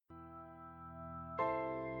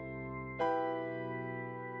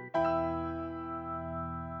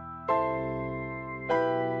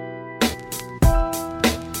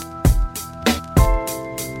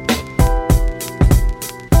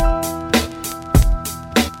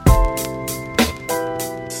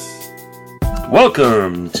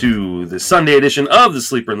Welcome to the Sunday edition of The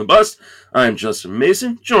Sleeper and the Bust. I'm Justin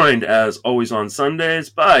Mason, joined as always on Sundays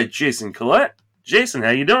by Jason Collette. Jason,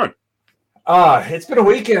 how you doing? It's been a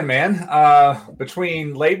weekend, man.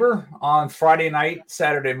 Between labor on Friday night,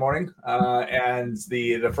 Saturday morning, and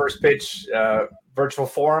the first pitch virtual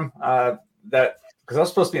forum because I was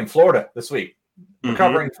supposed to be in Florida this week,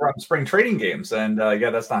 recovering from spring training games, and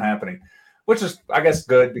that's not happening. Which is, I guess,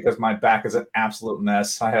 good because my back is an absolute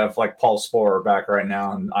mess. I have like Paul Sporer back right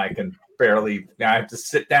now, and I can barely. I have to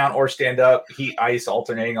sit down or stand up, heat, ice,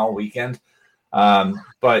 alternating all weekend.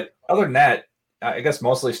 But other than that, I guess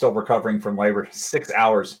mostly still recovering from labor. 6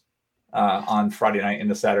 hours on Friday night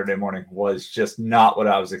into Saturday morning was just not what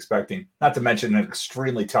I was expecting. Not to mention an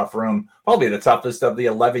extremely tough room, probably the toughest of the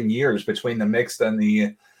 11 years between the mixed and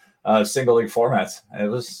the single league formats. It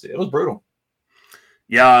was brutal.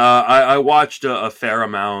 Yeah, I watched a fair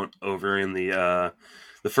amount over in the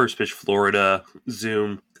First Pitch Florida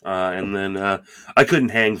Zoom, and then I couldn't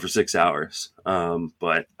hang for 6 hours.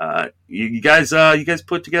 But you guys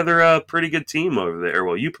put together a pretty good team over there.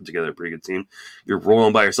 Well, you put together a pretty good team. You're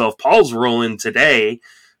rolling by yourself. Paul's rolling tonight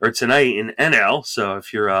in NL. So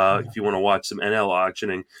if you want to watch some NL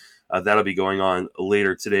auctioning, that'll be going on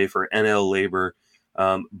later today for NL Labor.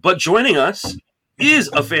 But joining us is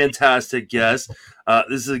a fantastic guest.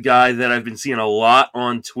 This is a guy that I've been seeing a lot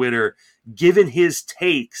on Twitter, given his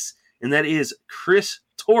takes, and that is Chris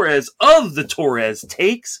Torres of the Torres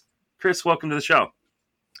Takes. Chris, welcome to the show.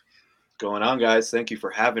 Going on, guys. Thank you for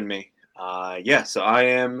having me. So I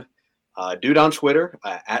am dude on Twitter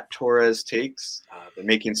at Torres Takes. Been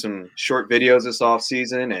making some short videos this off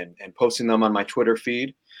season and posting them on my Twitter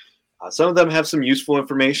feed. Some of them have some useful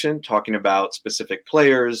information talking about specific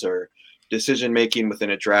players or decision-making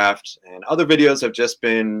within a draft, and other videos have just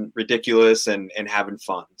been ridiculous and having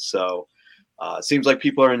fun. So it seems like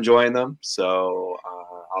people are enjoying them, so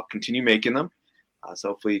I'll continue making them. So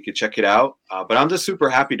hopefully you could check it out. But I'm just super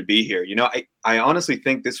happy to be here. You know, I honestly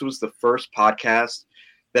think this was the first podcast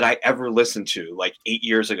that I ever listened to, like 8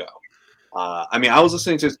 years ago. I was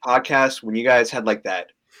listening to this podcast when you guys had like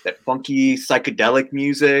that funky psychedelic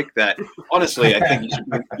music that honestly I think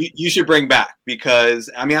you should bring back, because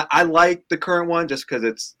I like the current one just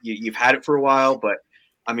because you've had it for a while, but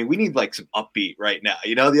we need like some upbeat right now.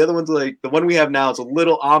 You know, the other one's like the one we have now is a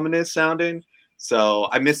little ominous sounding, so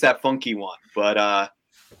I miss that funky one. But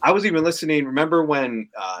I was even listening. Remember when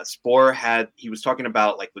Sporer he was talking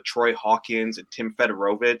about like LaTroy Hawkins and Tim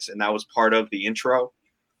Fedorovich, and that was part of the intro.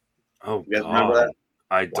 Oh, you guys remember that?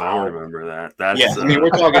 I don't remember that. We're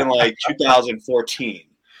talking like 2014.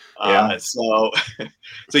 I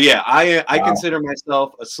consider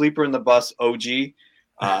myself a Sleeper in the Bus OG.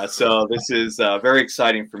 So this is very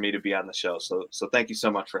exciting for me to be on the show. So thank you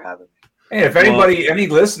so much for having me. Hey, if any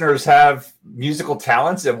listeners have musical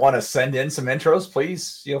talents and want to send in some intros,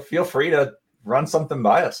 please, feel free to run something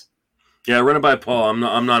by us. Yeah, run it by Paul.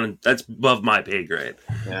 I'm not. That's above my pay grade.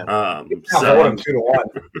 Yeah. Vote him 2-1.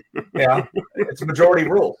 Yeah, it's a majority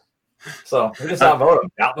rule. So we just not vote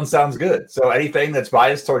him. That one sounds good. So anything that's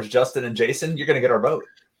biased towards Justin and Jason, you're going to get our vote.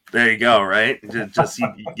 There you go. Right. Just you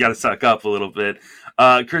got to suck up a little bit.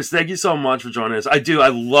 Chris, thank you so much for joining us. I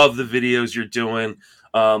love the videos you're doing.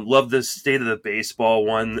 Love the State of the Baseball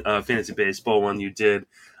one, fantasy baseball one you did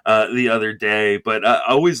the other day, but I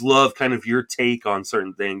always love kind of your take on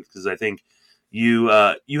certain things, because I think you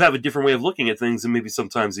have a different way of looking at things than maybe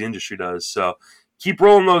sometimes the industry does. So keep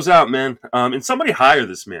rolling those out, man. And somebody hire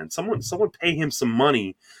this man. Someone pay him some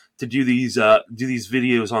money to do these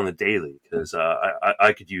videos on the daily, because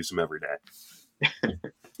I could use them every day.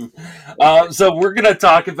 So we're gonna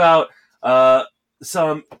talk about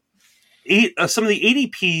some of the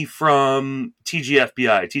ADP from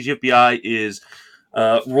TGFBI. TGFBI is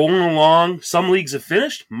rolling along. Some leagues have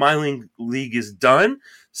finished. My league is done.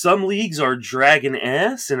 Some leagues are dragging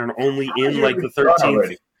ass and are only in like the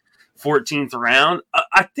 13th, 14th round.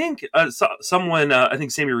 I think someone, I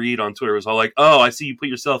think Sammy Reed on Twitter was all like, "Oh, I see you put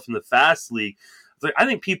yourself in the fast league." I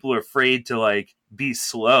think people are afraid to like be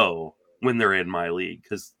slow when they're in my league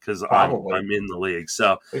because I'm in the league.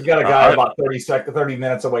 So we've got a guy about 30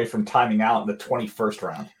 minutes away from timing out in the 21st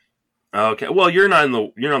round. Okay, well, you're not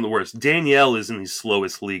the worst. Danielle is in the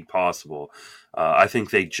slowest league possible. I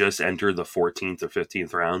think they just entered the 14th or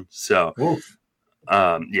 15th round. So,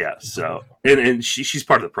 So, and she's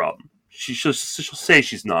part of the problem. She'll say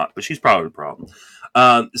she's not, but she's part of the problem.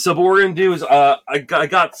 So, what we're gonna do is I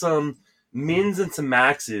got some mins and some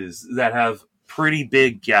maxes that have pretty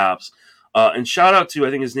big gaps. And shout out to, I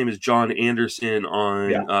think his name is John Anderson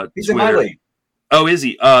on he's Twitter. in my league. Oh, is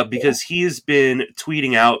he? Because he has been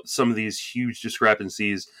tweeting out some of these huge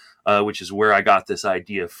discrepancies which is where I got this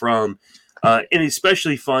idea from. And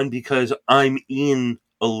especially fun because I'm in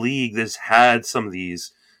a league that's had some of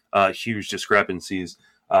these huge discrepancies.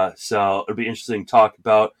 So it'll be interesting to talk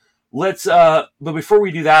about. But before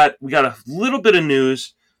we do that, we got a little bit of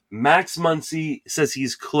news. Max Muncy says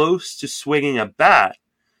he's close to swinging a bat.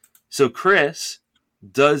 So, Chris,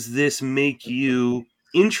 does this make you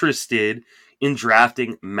interested in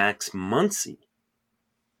drafting Max Muncy?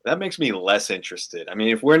 That makes me less interested. I mean,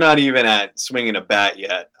 if we're not even at swinging a bat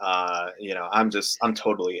yet, I'm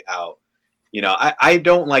totally out. I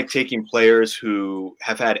don't like taking players who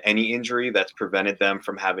have had any injury that's prevented them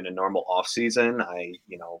from having a normal offseason. I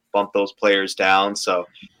bump those players down. So,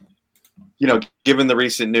 given the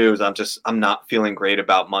recent news, I'm not feeling great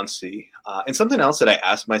about Muncy. And something else that I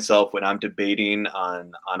ask myself when I'm debating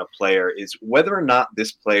on a player is whether or not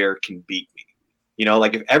this player can beat me.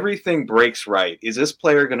 If everything breaks right, is this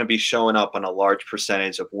player going to be showing up on a large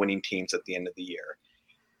percentage of winning teams at the end of the year?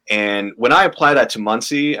 And when I apply that to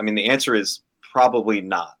Muncy, I mean, the answer is probably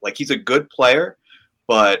not. Like, he's a good player,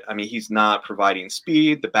 but I mean, he's not providing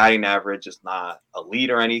speed. The batting average is not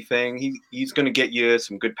elite or anything. He's going to get you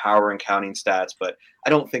some good power and counting stats, but I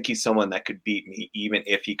don't think he's someone that could beat me, even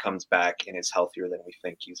if he comes back and is healthier than we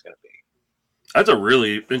think he's going to be. That's a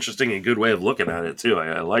really interesting and good way of looking at it, too.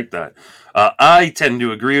 I like that. I tend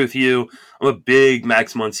to agree with you. I'm a big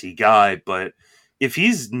Max Muncy guy, but if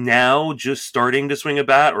he's now just starting to swing a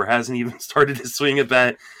bat or hasn't even started to swing a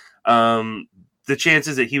bat, the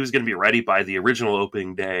chances that he was going to be ready by the original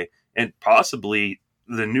opening day and possibly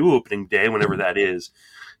the new opening day, whenever that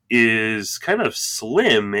is kind of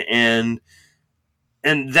slim. And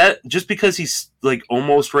that just because he's like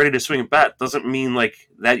almost ready to swing a bat doesn't mean like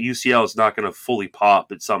that UCL is not going to fully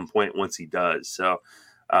pop at some point once he does. So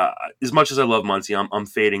as much as I love Muncy, I'm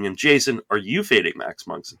fading him. Jason, are you fading Max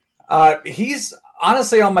Muncy? He's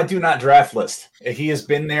honestly on my do not draft list. He has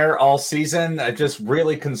been there all season. Just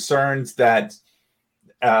really concerned that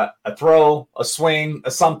a throw, a swing,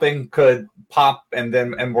 a something could pop and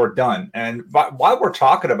we're done. And while we're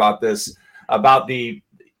talking about this, about the,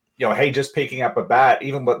 hey, just picking up a bat,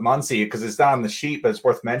 even with Muncy, because it's not on the sheet, but it's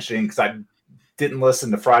worth mentioning because I didn't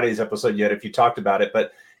listen to Friday's episode yet if you talked about it.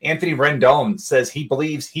 But Anthony Rendon says he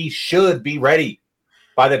believes he should be ready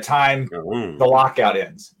by the time the lockout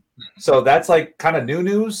ends. So that's like kind of new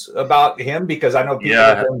news about him because I know people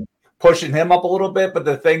have been pushing him up a little bit. But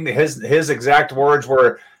the thing, his exact words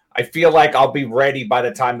were, I feel like I'll be ready by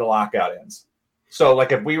the time the lockout ends. So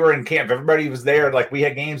like if we were in camp, everybody was there, like we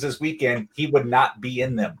had games this weekend, he would not be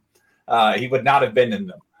in them. He would not have been in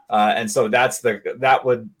them. And so that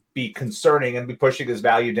would be concerning and be pushing his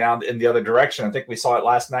value down in the other direction. I think we saw it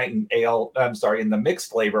last night in in the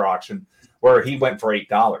mixed flavor auction where he went for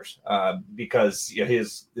 $8 because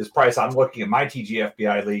his price, I'm looking at my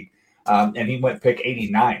TGFBI league and he went pick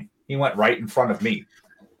 89. He went right in front of me.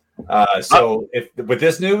 So if with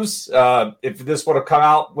this news, if this would have come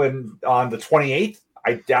out on the 28th,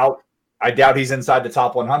 I doubt he's inside the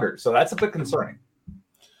top 100. So that's a bit concerning.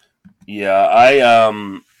 Yeah,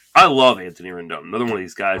 I love Anthony Rendon. Another one of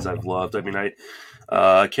these guys I've loved. I mean, I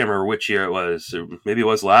can't remember which year it was. Maybe it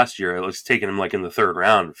was last year. I was taking him like in the third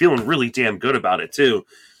round, feeling really damn good about it too.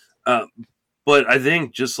 But I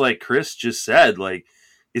think just like Chris just said, like,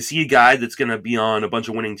 is he a guy that's going to be on a bunch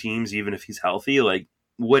of winning teams even if he's healthy? Like,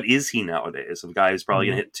 what is he nowadays? A guy who's probably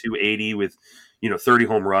going to hit 280 with 30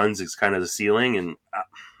 home runs is kind of the ceiling, and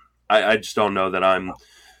I just don't know that I'm.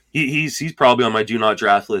 He's probably on my do not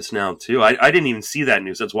draft list now too. I didn't even see that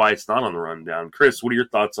news. That's why it's not on the rundown. Chris, what are your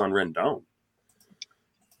thoughts on Rendon?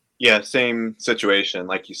 Yeah, same situation.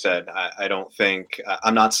 Like you said, I don't think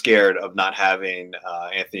I'm not scared of not having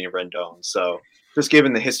Anthony Rendon. So just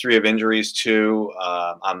given the history of injuries too,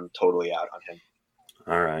 I'm totally out on him.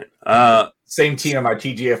 All right. Same team in my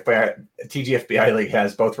TGFBI league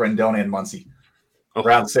has both Rendon and Muncy.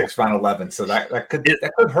 Round 6, round 11. So that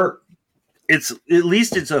could hurt. It's at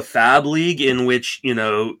least it's a fab league in which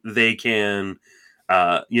they can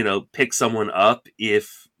pick someone up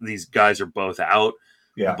if these guys are both out.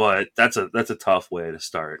 Yeah, but that's a tough way to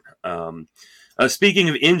start. Speaking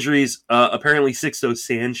of injuries, apparently Sixto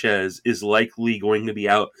Sanchez is likely going to be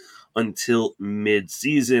out until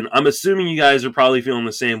mid-season. I'm assuming you guys are probably feeling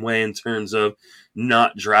the same way in terms of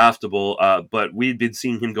not draftable, but we've been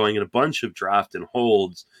seeing him going in a bunch of draft and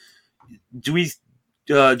holds.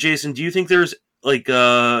 Jason, do you think there's like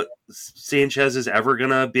Sanchez is ever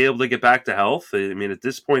gonna be able to get back to health? I mean, at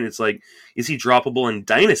this point, it's like, is he droppable in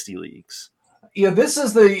dynasty leagues? Yeah, this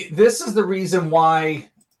is the reason why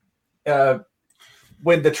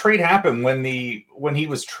when the trade happened, when he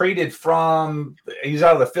was traded from, he's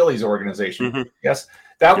out of the Phillies organization. Mm-hmm. Yes,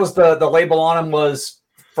 that was the label on him was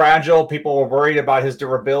fragile. People were worried about his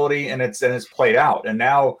durability, and it's played out. And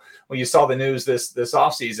now, when you saw the news this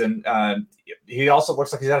offseason, he also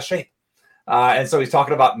looks like he's out of shape. And so he's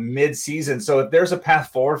talking about mid-season. So if there's a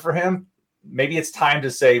path forward for him, maybe it's time to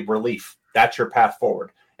say relief. That's your path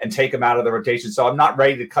forward, and take him out of the rotation. So I'm not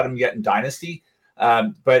ready to cut him yet in Dynasty,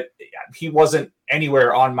 but he wasn't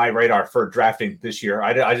anywhere on my radar for drafting this year.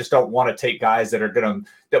 I just don't want to take guys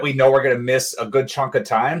that we know are gonna miss a good chunk of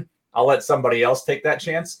time. I'll let somebody else take that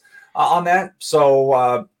chance on that.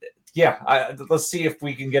 So let's see if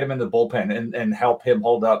we can get him in the bullpen and help him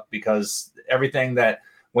hold up, because everything that.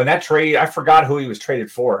 When that trade, I forgot who he was traded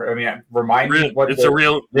for. I mean, remind me what it's a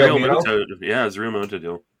real Muto. Yeah, it's a real Muto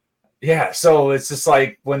deal. Yeah, so it's just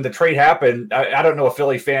like when the trade happened, I don't know a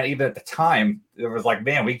Philly fan, even at the time, it was like,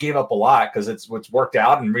 man, we gave up a lot because it's what's worked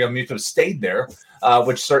out, and Real Muto stayed there,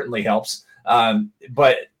 which certainly helps.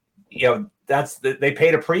 But they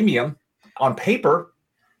paid a premium on paper,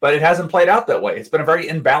 but it hasn't played out that way. It's been a very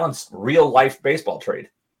imbalanced real life baseball trade.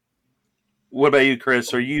 What about you,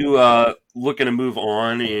 Chris? Are you looking to move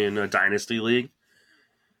on in a Dynasty league?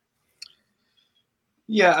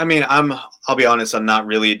 Yeah, I mean, I'll be honest, I'm not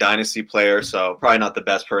really a Dynasty player, so probably not the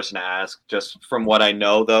best person to ask. Just from what I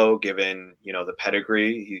know, though, given, the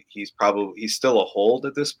pedigree, he's still a hold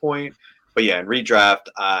at this point. But yeah, in redraft,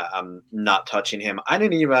 I'm not touching him. I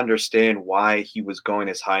didn't even understand why he was going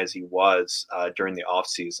as high as he was during the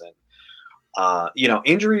offseason.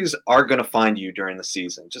 Injuries are going to find you during the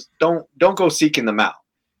season. Just don't go seeking them out.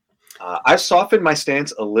 I've softened my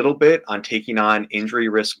stance a little bit on taking on injury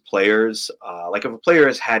risk players. Like if a player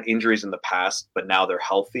has had injuries in the past, but now they're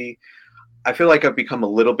healthy, I feel like I've become a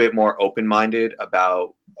little bit more open-minded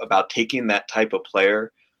about taking that type of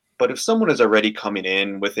player. But if someone is already coming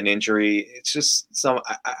in with an injury, it's just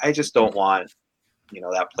I just don't want,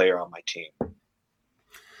 that player on my team.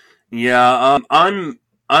 Yeah, I'm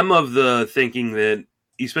of the thinking that,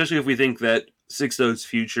 especially if we think that Sixto's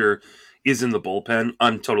future is in the bullpen,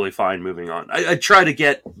 I'm totally fine moving on. I try to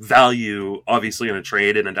get value, obviously, in a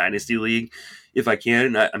trade in a Dynasty league if I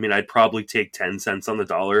can. I mean, I'd probably take 10 cents on the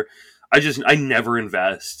dollar. I never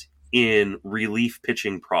invest in relief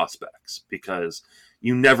pitching prospects, because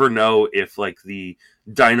you never know if like the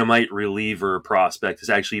dynamite reliever prospect is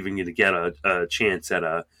actually even going to get a chance at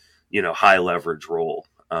a high leverage role.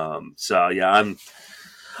 So yeah,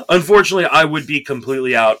 unfortunately, I would be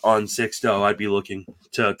completely out on Sixto. I'd be looking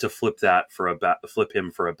to flip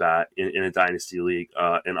him for a bat in a Dynasty league,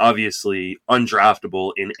 and obviously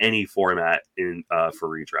undraftable in any format for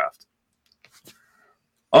redraft.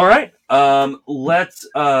 All right, let's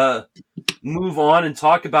move on and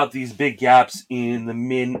talk about these big gaps in the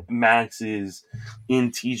min maxes in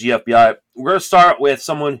TGFBI. We're going to start with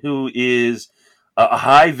someone who is a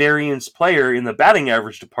high variance player in the batting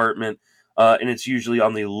average department. And it's usually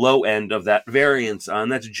on the low end of that variance.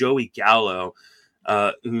 And that's Joey Gallo,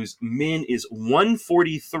 whose min is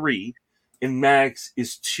 143 and max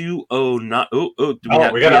is 209. We got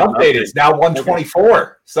to update it. It's now 124.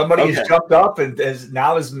 Okay. Somebody has jumped up and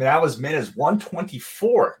now his min is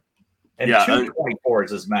 124. And 224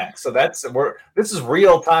 is his max. So this is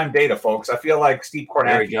real time data, folks. I feel like Steve Kornacki.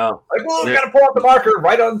 There we go. We got to pull up the marker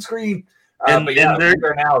right on the screen. But yeah,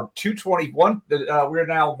 we're now 221. We're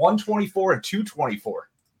now 124 and 224.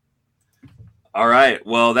 All right.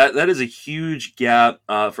 Well, that is a huge gap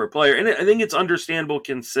for a player, and I think it's understandable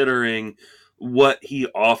considering what he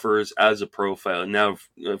offers as a profile. Now,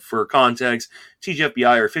 for context,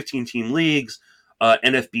 TGFBI are 15-team leagues,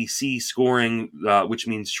 NFBC scoring, which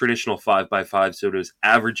means traditional 5x5, so it is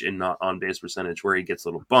average and not on base percentage, where he gets a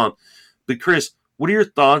little bump. But Chris, what are your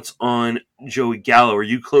thoughts on Joey Gallo? Are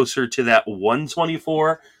you closer to that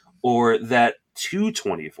 124 or that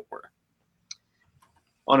 224?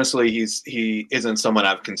 Honestly, he isn't someone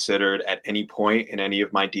I've considered at any point in any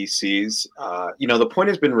of my DCs. The point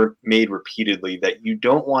has been made repeatedly that you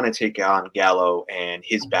don't want to take on Gallo and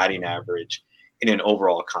his batting average in an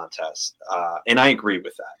overall contest. And I agree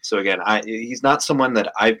with that. So again, he's not someone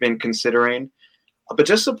that I've been considering. But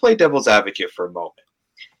just to play devil's advocate for a moment,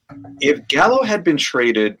 if Gallo had been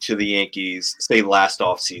traded to the Yankees, say last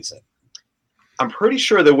offseason, I'm pretty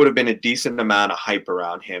sure there would have been a decent amount of hype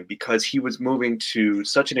around him because he was moving to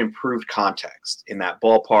such an improved context in that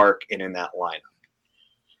ballpark and in that lineup.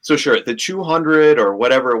 So sure, the 200 or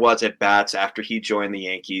whatever it was at bats after he joined the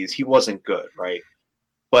Yankees, he wasn't good, right?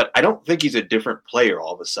 But I don't think he's a different player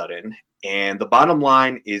all of a sudden. And the bottom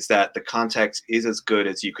line is that the context is as good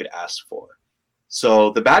as you could ask for. So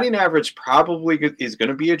the batting average probably is going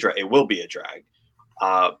to be a drag. It will be a drag.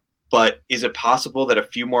 But is it possible that a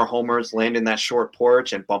few more homers land in that short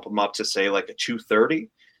porch and bump him up to, say, like a 230?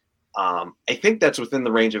 I think that's within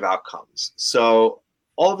the range of outcomes. So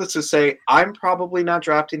all of this to say, I'm probably not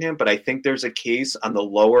drafting him, but I think there's a case on the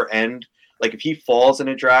lower end. Like if he falls in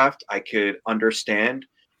a draft, I could understand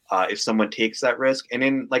if someone takes that risk. And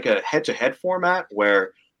in like a head-to-head format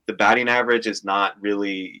where the batting average is not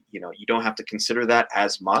really, you don't have to consider that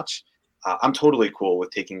as much, I'm totally cool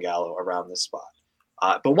with taking Gallo around this spot.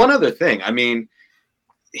 But one other thing, I mean,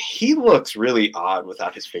 he looks really odd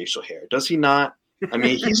without his facial hair. Does he not? I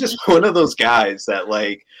mean, he's just one of those guys that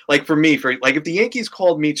like for me, if the Yankees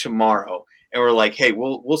called me tomorrow and were like, hey,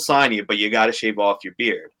 we'll sign you, but you got to shave off your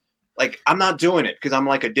beard. Like, I'm not doing it because I'm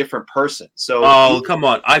like a different person. So, come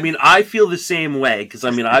on. I mean, I feel the same way because,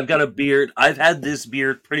 I mean, I've got a beard. I've had this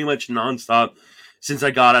beard pretty much nonstop since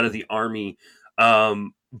I got out of the Army.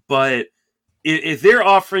 But if they're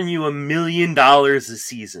offering you $1 million a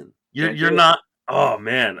season, you're not. Oh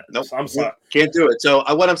man, nope, I'm sorry, can't do it. So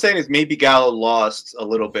what I'm saying is maybe Gallo lost a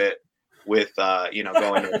little bit with going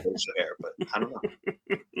to the facial hair, but I don't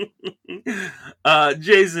know.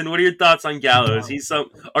 Jason, what are your thoughts on Gallo?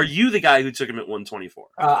 Are you the guy who took him at 124?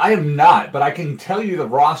 I am not, but I can tell you the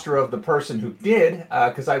roster of the person who did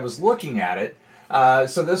because I was looking at it.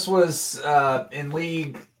 So this was in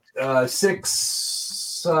League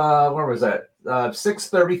 6. Where was that?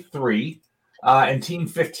 633. And Team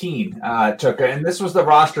 15 took it. And this was the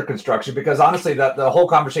roster construction because, honestly, the whole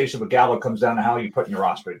conversation with Gallo comes down to how you put your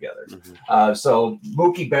roster together. Mm-hmm. So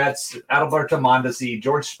Mookie Betts, Adalberto Mondesi,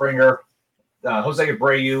 George Springer, Jose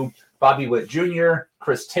Abreu, Bobby Witt Jr.,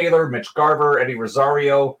 Chris Taylor, Mitch Garver, Eddie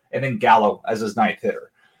Rosario, and then Gallo as his ninth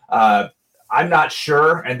hitter. I'm not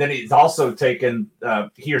sure. And then he's also taken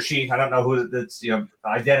he or she, I don't know who that's,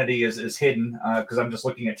 identity is hidden because I'm just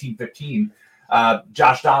looking at Team 15.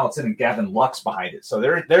 Josh Donaldson and Gavin Lux behind it. So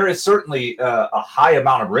there is certainly a high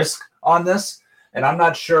amount of risk on this. And I'm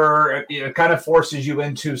not sure, it kind of forces you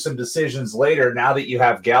into some decisions later. Now that you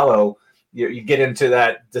have Gallo, you get into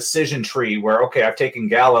that decision tree where, okay, I've taken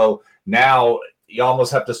Gallo. Now you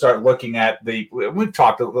almost have to start looking at we've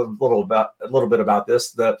talked a little bit about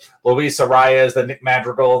this, the Luis Arias, the Nick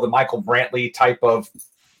Madrigal, the Michael Brantley type of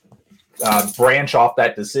branch off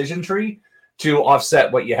that decision tree to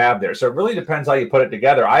offset what you have there. So it really depends how you put it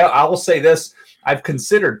together. I will say this, I've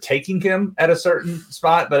considered taking him at a certain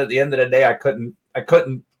spot, but at the end of the day, I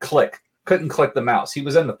couldn't click the mouse. He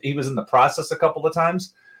was in the process a couple of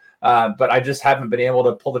times, but I just haven't been able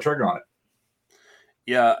to pull the trigger on it.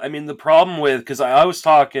 Yeah, I mean, the problem because I was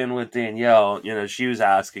talking with Danielle, she was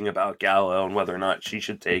asking about Gallo and whether or not she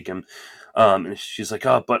should take him. And she's like,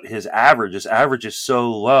 oh, but his average is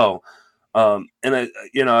so low. And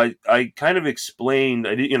I kind of explained,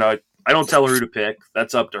 I don't tell her who to pick.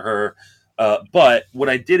 That's up to her. But what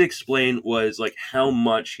I did explain was like how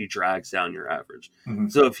much he drags down your average. Mm-hmm.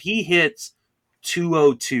 So if he hits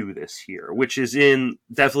 202 this year, which is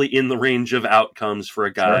definitely in the range of outcomes for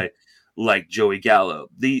a guy like Joey Gallo,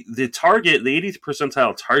 the target, the 80th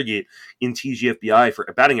percentile target in TGFBI for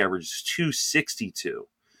a batting average is 262.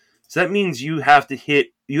 So that means you have to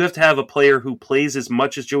have a player who plays as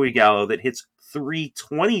much as Joey Gallo that hits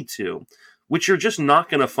 322, which you're just not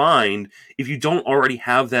going to find if you don't already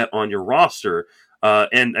have that on your roster.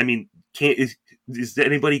 And I mean, is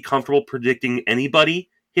anybody comfortable predicting anybody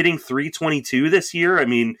hitting 322 this year? I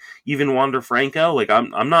mean, even Wander Franco, like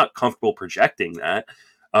I'm not comfortable projecting that.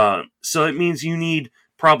 So it means you need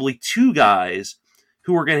probably two guys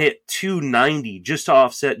who are going to hit 290 just to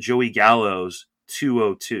offset Joey Gallo's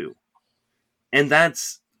 202. And that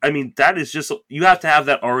is just, you have to have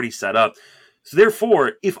that already set up. So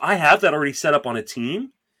therefore, if I have that already set up on a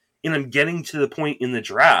team and I'm getting to the point in the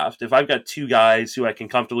draft, if I've got two guys who I can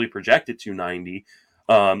comfortably project at 290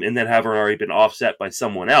 and then haven't already been offset by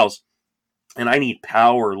someone else, and I need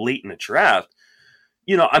power late in the draft,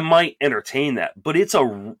 I might entertain that. But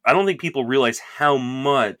I don't think people realize how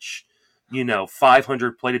much,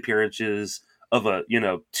 500 plate appearances of a,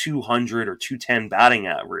 200 or 210 batting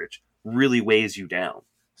average really weighs you down.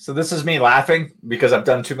 So this is me laughing because I've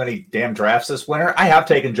done too many damn drafts this winter. I have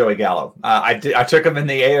taken Joey Gallo. I took him in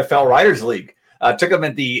the AFL Writers League. Took him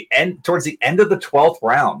at the end, towards the end of the 12th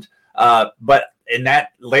round. But in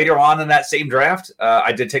that later on in that same draft,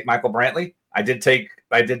 I did take Michael Brantley. I did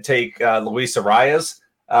take Luis Arias.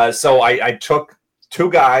 So I took two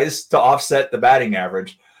guys to offset the batting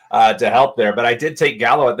average to help there. But I did take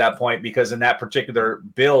Gallo at that point because in that particular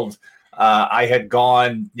build, I had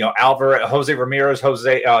gone, Alvarez, Jose Ramirez,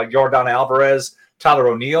 Yordan Alvarez, Tyler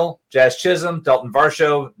O'Neill, Jazz Chisholm, Dalton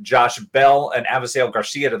Varsho, Josh Bell, and Avisail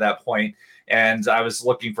Garcia to that point. And I was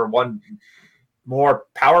looking for one more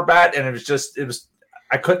power bat, and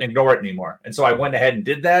I couldn't ignore it anymore. And so I went ahead and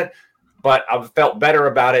did that, but I felt better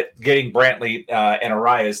about it getting Brantley and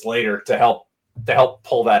Arias later to help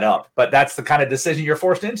pull that up. But that's the kind of decision you're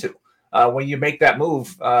forced into when you make that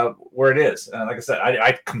move where it is. Like I said,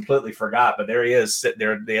 I completely forgot, but there he is sitting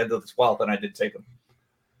there at the end of the 12th, and I did take him.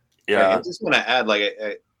 Yeah, I just want to add, like,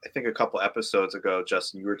 I think a couple episodes ago,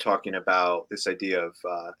 Justin, you were talking about this idea of,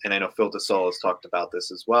 and I know Phil DeSol has talked about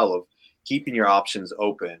this as well, of keeping your options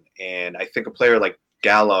open. And I think a player like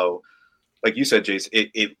Gallo, like you said, Jace,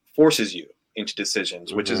 it forces you into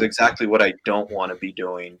decisions, which is exactly what I don't want to be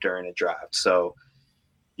doing during a draft. So,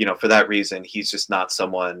 for that reason, he's just not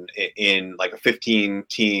someone in like a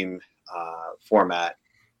 15-team format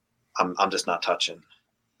I'm just not touching.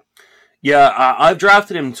 Yeah, I've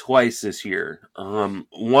drafted him twice this year.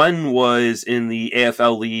 One was in the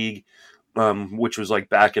AFL League, which was like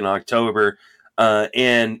back in October,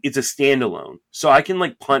 and it's a standalone, so I can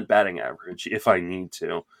like punt batting average if I need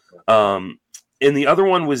to. And the other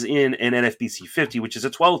one was in an NFBC 50, which is a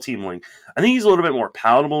 12-team league. I think he's a little bit more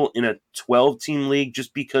palatable in a 12-team league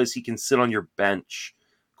just because he can sit on your bench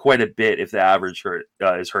quite a bit if the average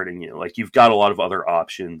is hurting you. Like, you've got a lot of other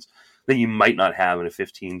options that you might not have in a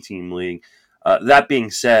 15-team league. That being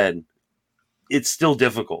said, it's still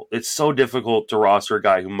difficult. It's so difficult to roster a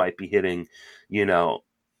guy who might be hitting,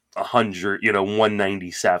 100,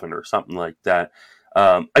 197 or something like that.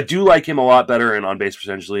 I do like him a lot better in on-base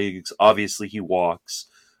percentage leagues. Obviously, he walks,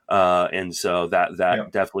 and so that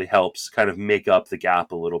definitely helps kind of make up the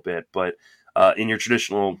gap a little bit. But in your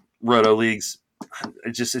traditional roto leagues,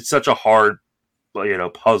 it's such a hard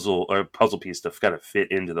puzzle piece to kind of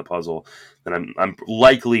fit into the puzzle that I'm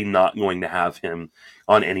likely not going to have him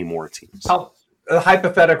on any more teams.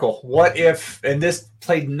 Hypothetical, what if, and this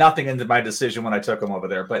played nothing into my decision when I took him over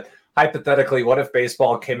there, but hypothetically, what if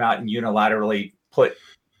baseball came out and unilaterally put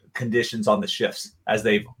conditions on the shifts, as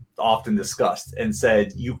they've often discussed, and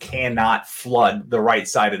said you cannot flood the right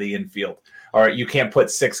side of the infield, or you can't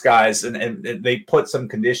put 6 guys, and they put some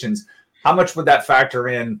conditions? How much would that factor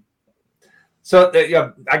in? So,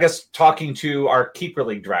 I guess talking to our keeper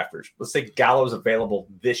league drafters, let's say Gallo's available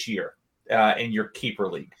this year in your keeper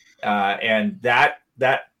league, and that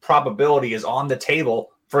probability is on the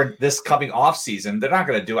table for this coming off season. They're not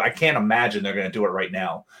going to do it. I can't imagine they're going to do it right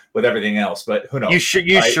now with everything else, but who knows?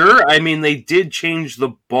 You sure? I mean, they did change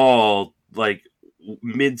the ball like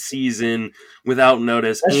mid-season without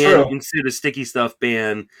notice. That's and true. Instead of sticky stuff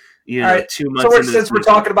ban, 2 months. So since we're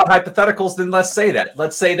talking about hypotheticals, then let's say that.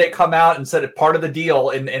 Let's say they come out and said part of the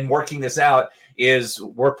deal in working this out is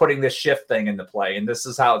we're putting this shift thing into play, and this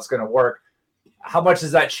is how it's going to work. How much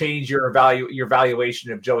does that change your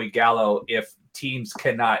valuation of Joey Gallo if teams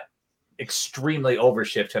cannot extremely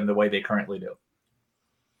overshift him the way they currently do?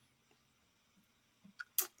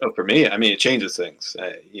 Oh, for me, I mean, it changes things.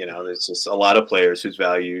 There's just a lot of players whose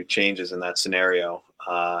value changes in that scenario.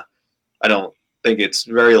 I don't think it's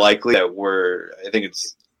very likely that I think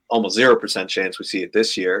it's almost 0% chance we see it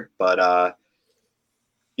this year, but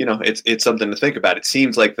it's something to think about. It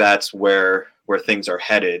seems like that's where things are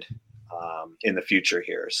headed in the future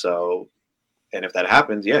here. So, and if that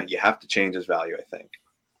happens, you have to change his value, I think.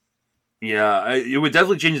 Yeah, it would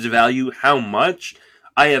definitely change his value. How much?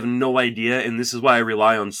 I have no idea, and this is why I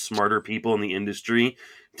rely on smarter people in the industry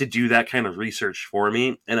to do that kind of research for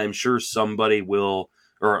me. And I'm sure somebody will,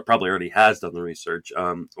 or probably already has done the research,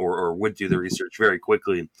 or would do the research very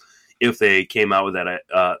quickly if they came out with that.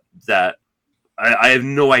 That I have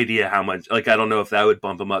no idea how much. Like, I don't know if that would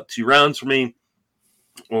bump him up 2 rounds for me,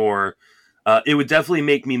 or it would definitely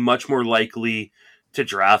make me much more likely to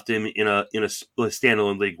draft him in a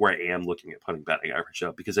standalone league where I am looking at putting batting average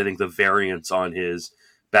up, because I think the variance on his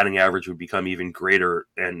batting average would become even greater,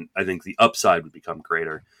 and I think the upside would become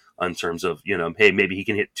greater in terms of, hey, maybe he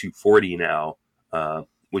can hit 240 now,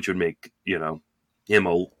 which would make, him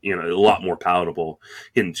a lot more palatable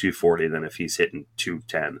hitting 240 than if he's hitting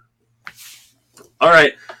 210. All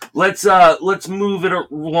right, let's move it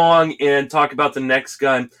along and talk about the next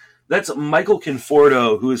guy. That's Michael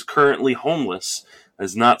Conforto, who is currently homeless.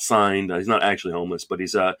 Has not signed. He's not actually homeless, but he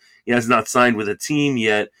has not signed with a team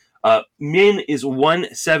yet. Min is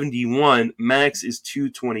 171. Max is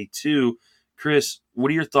 222. Chris, what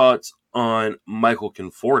are your thoughts on Michael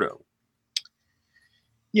Conforto?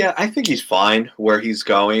 Yeah, I think he's fine where he's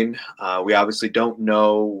going. We obviously don't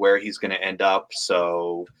know where he's going to end up.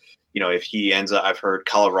 So, if he ends up, I've heard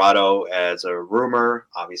Colorado as a rumor.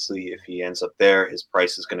 Obviously, if he ends up there, his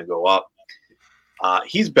price is going to go up.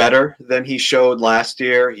 He's better than he showed last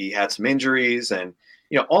year. He had some injuries, and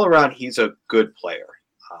all around, he's a good player.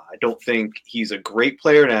 I don't think he's a great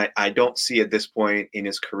player, and I don't see at this point in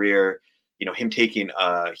his career, him taking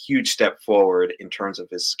a huge step forward in terms of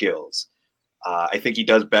his skills. I think he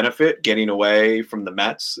does benefit getting away from the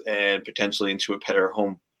Mets and potentially into a better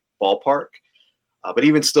home ballpark. But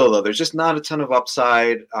even still, though, there's just not a ton of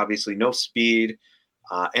upside. Obviously, no speed.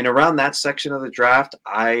 And around that section of the draft,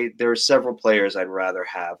 there are several players I'd rather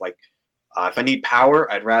have. Like, if I need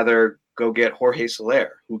power, I'd rather go get Jorge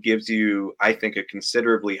Soler, who gives you, I think, a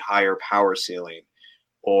considerably higher power ceiling.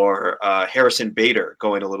 Or Harrison Bader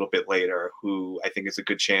going a little bit later, who I think is a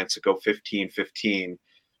good chance to go 15-15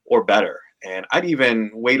 or better. And I'd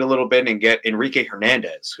even wait a little bit and get Enrique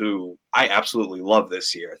Hernandez, who I absolutely love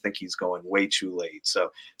this year. I think he's going way too late. So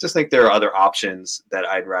just think there are other options that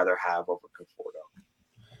I'd rather have over Conforto.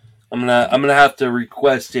 I'm gonna have to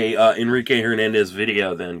request a Enrique Hernandez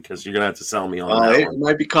video then, because you're gonna have to sell me on that. It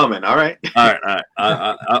might be coming. All right. All right.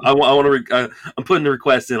 I want to. I'm putting the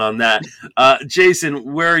request in on that.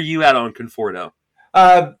 Jason, where are you at on Conforto?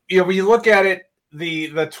 When you look at it, the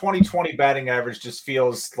 2020 batting average just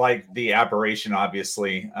feels like the aberration,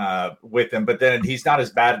 obviously, with him. But then he's not as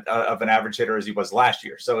bad of an average hitter as he was last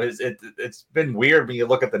year. So it's been weird when you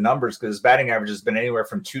look at the numbers, because his batting average has been anywhere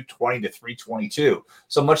from 220 to 322.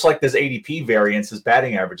 So much like this ADP variance, his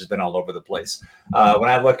batting average has been all over the place. When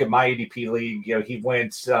I look at my ADP league, he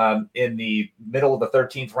went in the middle of the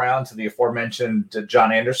 13th round to the aforementioned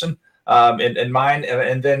John Anderson in mine.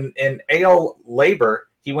 And then in AL Labor,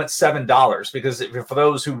 he went $7, because for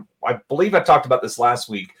those who, I believe I talked about this last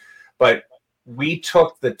week, but we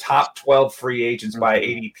took the top 12 free agents by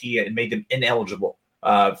ADP and made them ineligible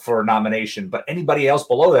for nomination. But anybody else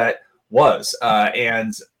below that was,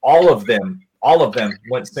 and all of them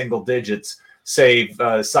went single digits, save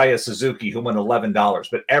Saya Suzuki, who went $11.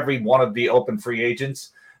 But every one of the open free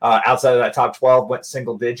agents outside of that top 12 went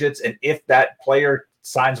single digits. And if that player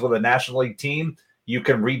signs with a National League team, you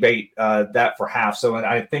can rebate that for half. So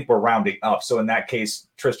I think we're rounding up. So in that case,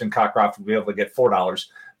 Tristan Cockcroft will be able to get $4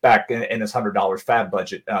 back in his $100 fab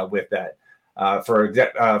budget with that.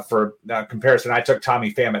 For comparison, I took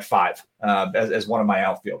Tommy Pham at $5 as one of my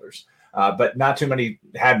outfielders. But not too many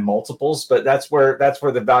had multiples, but that's where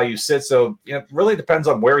the value sits. So it really depends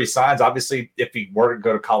on where he signs. Obviously, if he were to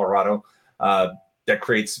go to Colorado, that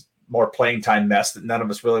creates more playing time mess that none of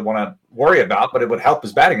us really want to worry about, but it would help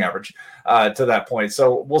his batting average to that point.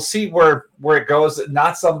 So we'll see where it goes.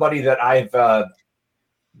 Not somebody that I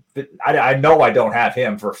know I don't have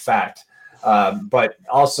him for a fact, but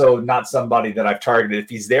also not somebody that I've targeted. If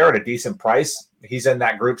he's there at a decent price, he's in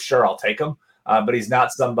that group. Sure, I'll take him, but he's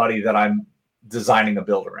not somebody that I'm designing a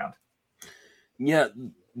build around. Yeah,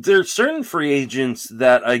 there's certain free agents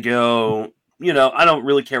that I go, I don't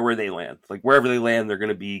really care where they land. Like, wherever they land, they're going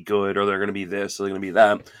to be good, or they're going to be this, or they're going to be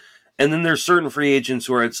that. And then there's certain free agents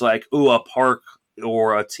where it's like, a park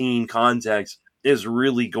or a team context is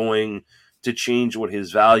really going to change what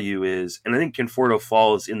his value is. And I think Conforto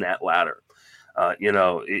falls in that ladder.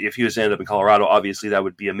 If he was to end up in Colorado, obviously that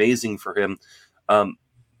would be amazing for him.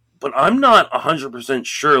 But I'm not 100%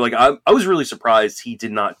 sure. Like, I was really surprised he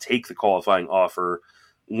did not take the qualifying offer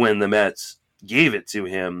when the Mets gave it to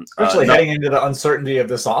him. Especially heading into the uncertainty of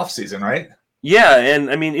this offseason, right? Yeah,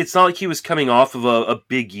 and I mean, it's not like he was coming off of a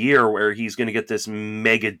big year where he's going to get this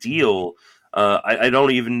mega deal. I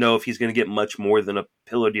don't even know if he's going to get much more than a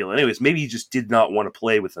pillow deal. Anyways, maybe he just did not want to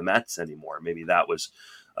play with the Mets anymore. Maybe that was,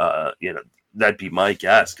 that'd be my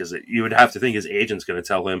guess, because you would have to think his agent's going to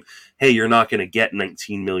tell him, hey, you're not going to get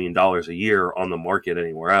 $19 million a year on the market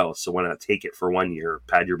anywhere else, so why not take it for 1 year,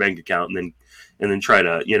 pad your bank account, and then try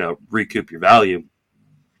to, recoup your value.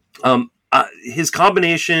 His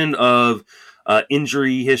combination of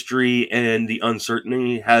injury history and the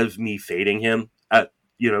uncertainty have me fading him at,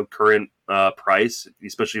 current price,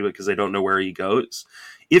 especially because I don't know where he goes.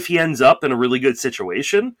 If he ends up in a really good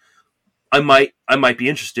situation, I might be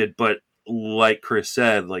interested, but like Chris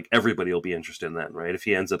said, like, everybody will be interested in that, right? If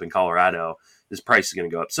he ends up in Colorado, his price is going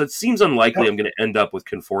to go up. So it seems unlikely I'm going to end up with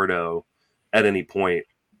Conforto at any point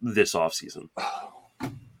this offseason.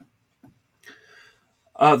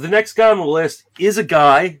 The next guy on the list is a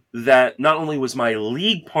guy that not only was my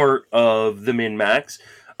league part of the min-max,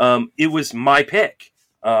 it was my pick.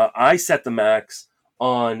 I set the max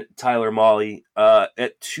on Tyler Mahle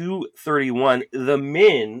at 231. The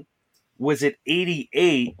min was at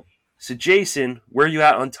 88. So, Jason, where are you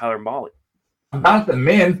at on Tyler Mahle? Not at the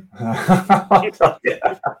min. I'll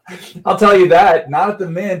tell you that. Not at the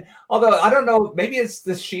min. Although, I don't know, maybe it's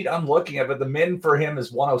the sheet I'm looking at, but the min for him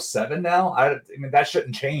is 107 now. I mean, that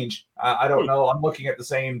shouldn't change. I don't know. I'm looking at the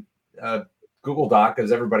same Google Doc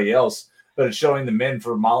as everybody else, but it's showing the min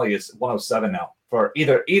for Mahle is 107 now for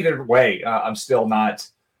either way. I'm still not.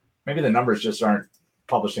 Maybe the numbers just aren't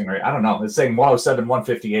publishing right. I don't know. It's saying 107,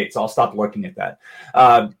 158. So I'll stop looking at that.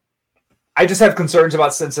 I just have concerns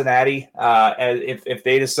about Cincinnati. If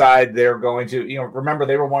they decide they're going to, remember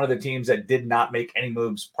they were one of the teams that did not make any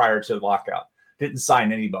moves prior to the lockout, didn't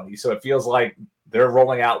sign anybody. So it feels like they're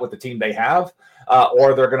rolling out with the team they have,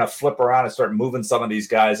 or they're going to flip around and start moving some of these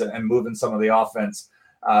guys and moving some of the offense.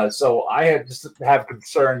 So I just have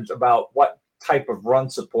concerns about what type of run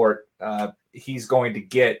support he's going to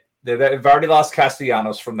get. They've already lost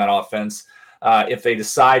Castellanos from that offense. If they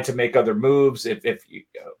decide to make other moves, if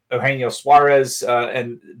Eugenio Suarez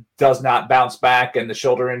and does not bounce back, and the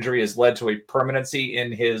shoulder injury has led to a permanency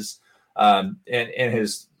in his in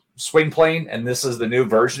his swing plane, and this is the new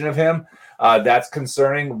version of him, that's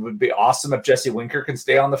concerning. It would be awesome if Jesse Winker can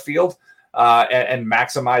stay on the field and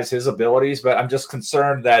maximize his abilities, but I'm just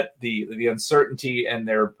concerned that the uncertainty and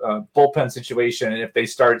their bullpen situation, and if they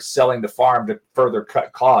start selling the farm to further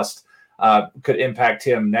cut cost, could impact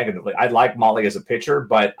him negatively. I like Molly as a pitcher,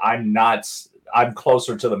 but I'm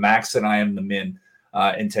closer to the max than I am the min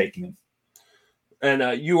in taking him.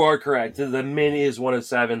 And you are correct. The min is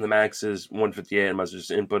 107. The max is 158. I must have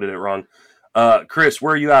just inputted it wrong. Chris,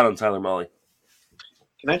 where are you at on Tyler Mahle?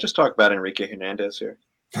 Can I just talk about Enrique Hernandez here?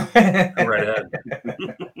 Right ahead.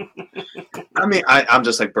 I mean, I'm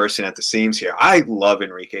just like bursting at the seams here. I love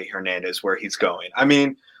Enrique Hernandez where he's going. I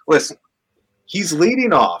mean, listen, he's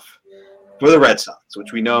leading off for the Red Sox,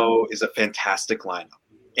 which we know is a fantastic lineup.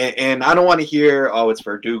 And I don't want to hear, it's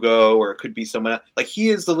Verdugo or it could be someone else. Like, he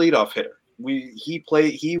is the leadoff hitter.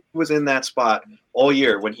 He was in that spot all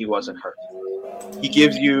year when he wasn't hurt. He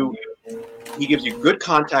gives you good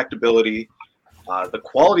contact ability. The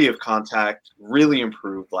quality of contact really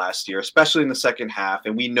improved last year, especially in the second half,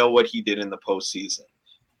 and we know what he did in the postseason.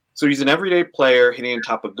 So he's an everyday player hitting on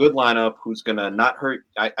top of a good lineup who's going to not hurt.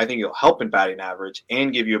 I think he'll help in batting average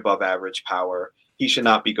and give you above average power. He should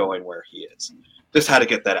not be going where he is. Just had to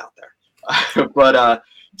get that out there. But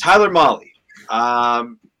Tyler Mahle,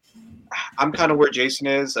 I'm kind of where Jason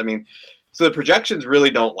is. I mean, so the projections really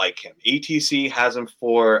don't like him. ATC has him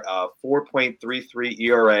for 4.33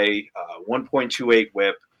 ERA, 1.28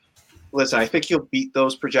 WHIP. Listen, I think he'll beat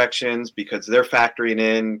those projections because they're factoring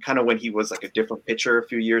in kind of when he was like a different pitcher a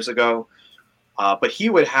few years ago. But he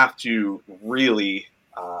would have to really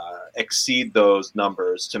exceed those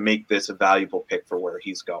numbers to make this a valuable pick for where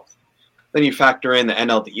he's going. Then you factor in the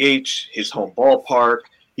NLDH, his home ballpark.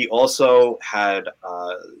 He also had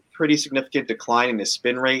pretty significant decline in his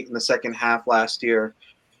spin rate in the second half last year.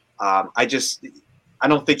 I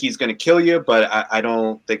don't think he's going to kill you, but I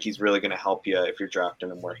don't think he's really going to help you if you're drafting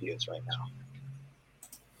him where he is right now.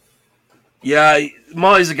 Yeah,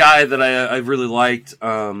 Mahle's a guy that I really liked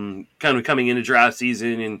kind of coming into draft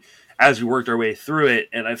season and as we worked our way through it,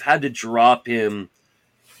 and I've had to drop him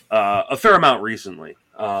a fair amount recently.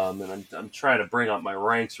 And I'm trying to bring up my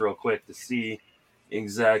ranks real quick to see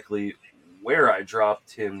exactly where I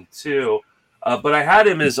dropped him to. But I had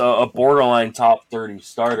him as a borderline top 30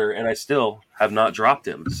 starter, and I still have not dropped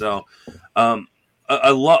him. So I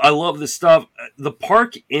love this stuff. The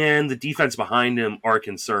park and the defense behind him are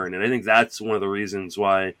concerned, and I think that's one of the reasons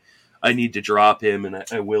why I need to drop him, and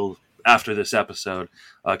I will, after this episode,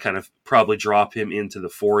 kind of probably drop him into the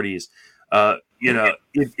 40s.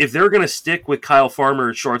 If they're going to stick with Kyle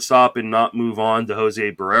Farmer at shortstop and not move on to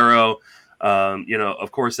Jose Barrero,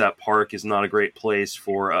 of course that park is not a great place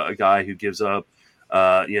for a guy who gives up,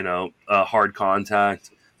 hard contact.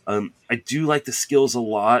 I do like the skills a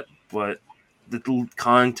lot, but the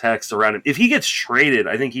context around him, if he gets traded,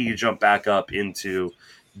 I think he could jump back up into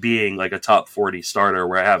being like a top 40 starter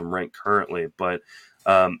where I have him ranked currently, but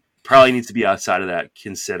probably needs to be outside of that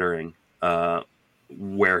considering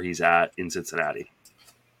where he's at in Cincinnati.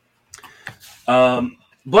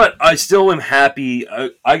 But I still am happy.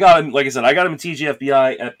 I got him, like I said, I got him in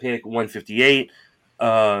TGFBI at pick 158.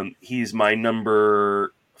 He's my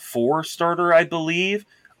number 4 starter, I believe.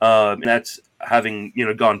 And that's having,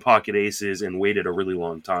 gone pocket aces and waited a really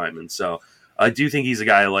long time. And so I do think he's a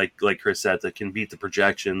guy like Chris said that can beat the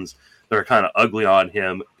projections that are kind of ugly on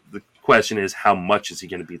him. The question is, how much is he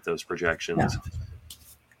going to beat those projections?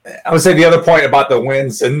 Yeah. I would say the other point about the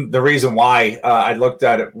wins and the reason why I looked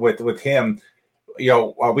at it with him,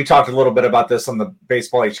 we talked a little bit about this on the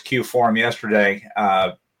Baseball HQ forum yesterday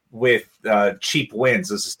with cheap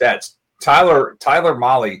wins as stats. Tyler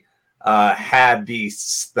Mahle had the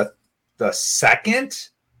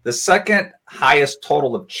second highest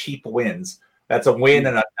total of cheap wins. That's a win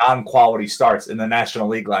and a non-quality starts in the National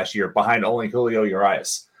League last year, behind only Julio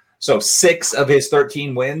Urias. So 6 of his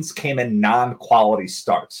 13 wins came in non-quality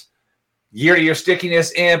starts. year-to-year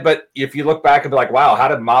stickiness in, but if you look back and be like, wow, how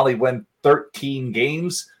did Molly win 13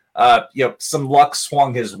 games? Some luck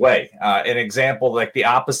swung his way. An example, like the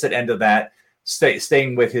opposite end of that,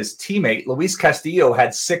 staying with his teammate, Luis Castillo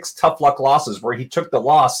had 6 tough luck losses where he took the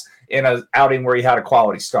loss in an outing where he had a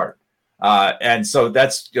quality start. And so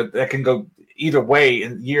that can go either way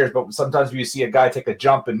in years, but sometimes you see a guy take a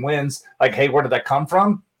jump and wins, like, hey, where did that come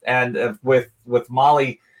from? And with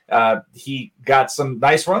Molly, he got some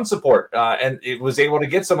nice run support and it was able to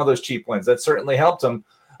get some of those cheap wins. That certainly helped him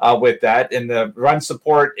with that. In the run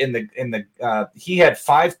support, he had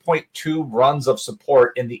 5.2 runs of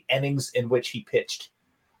support in the innings in which he pitched.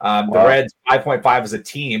 The Reds 5.5 as a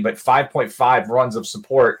team, but 5.5 runs of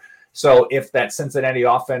support. So if that Cincinnati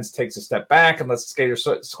offense takes a step back and let's say you're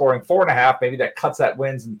scoring 4.5, maybe that cuts that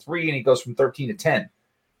wins in 3, and he goes from 13 to 10.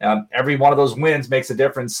 Every one of those wins makes a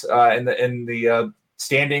difference in the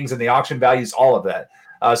standings and the auction values, all of that.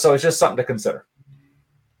 So it's just something to consider.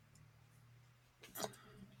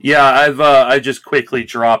 Yeah, I just quickly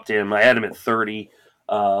dropped him. I had him at 30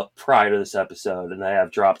 prior to this episode, and I have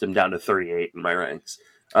dropped him down to 38 in my ranks.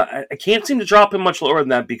 I can't seem to drop him much lower than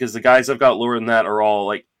that because the guys I've got lower than that are all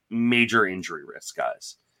like major injury risk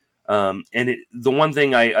guys. The one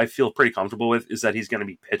thing I feel pretty comfortable with is that he's going to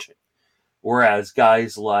be pitching. Whereas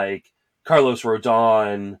guys like Carlos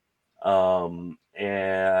Rodon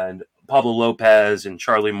and Pablo Lopez and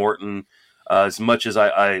Charlie Morton, as much as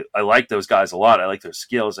I like those guys a lot, I like their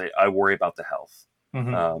skills, I worry about the health.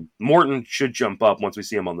 Mm-hmm. Morton should jump up once we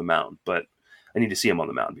see him on the mound, but I need to see him on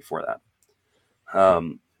the mound before that.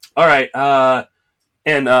 All right.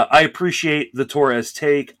 And I appreciate the Torres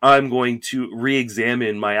take. I'm going to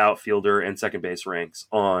re-examine my outfielder and second base ranks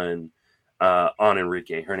on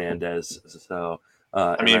Enrique Hernandez. So,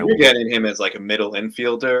 we're getting him as like a middle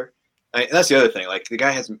infielder. That's the other thing. Like the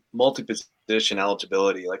guy has multi-position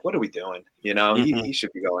eligibility. Like, what are we doing? He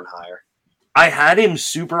should be going higher. I had him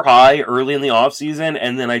super high early in the offseason,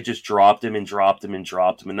 and then I just dropped him, and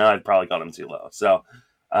now I've probably got him too low. So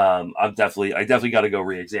I definitely got to go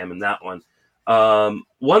re-examine that one.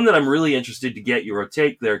 One that I'm really interested to get your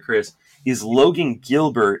take there, Chris, is Logan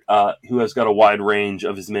Gilbert, who has got a wide range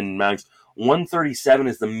of his min and max. 137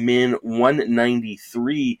 is the min,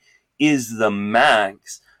 193 is the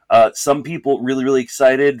max. Some people really, really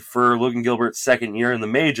excited for Logan Gilbert's second year in the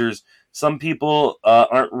majors. Some people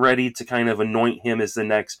aren't ready to kind of anoint him as the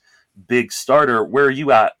next big starter. Where are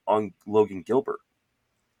you at on Logan Gilbert?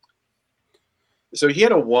 So he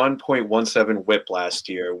had a 1.17 whip last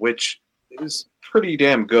year, which is pretty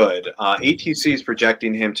damn good. ATC is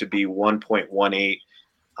projecting him to be 1.18,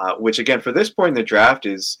 which again, for this point in the draft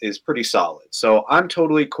is pretty solid. So I'm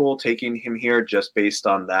totally cool taking him here just based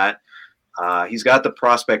on that. He's got the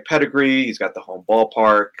prospect pedigree. He's got the home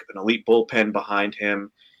ballpark, an elite bullpen behind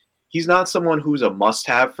him. He's not someone who's a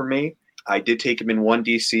must-have for me. I did take him in 1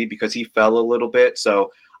 DC because he fell a little bit.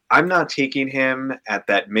 So I'm not taking him at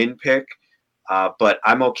that min pick. But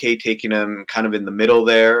I'm okay taking him kind of in the middle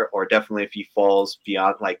there, or definitely if he falls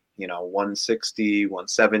beyond 160,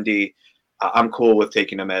 170, I'm cool with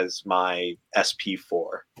taking him as my SP4.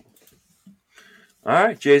 All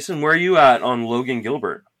right, Jason, where are you at on Logan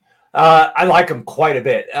Gilbert? I like him quite a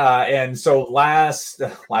bit. And so last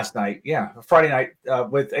night, Friday night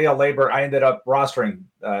with AL Labor, I ended up rostering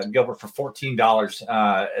Gilbert for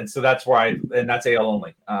 $14. And so that's that's AL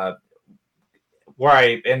only.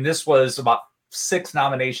 And this was about 6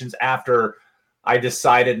 nominations after I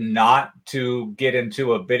decided not to get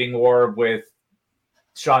into a bidding war with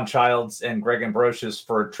Sean Childs and Greg Ambrosius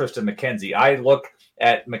for Tristan McKenzie. I look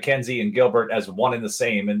at McKenzie and Gilbert as one and the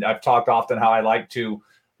same. And I've talked often how I like to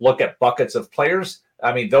look at buckets of players.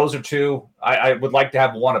 I mean, those are two. I would like to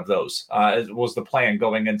have one of those. It was the plan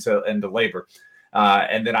going into Labor.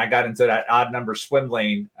 And then I got into that odd number swim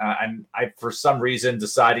lane. And I, for some reason,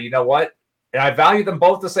 decided, you know what? And I value them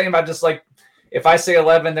both the same. I just like, if I say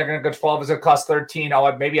 11, they're going to go 12. It's going to cost 13.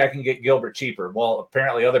 Maybe I can get Gilbert cheaper. Well,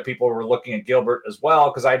 apparently other people were looking at Gilbert as well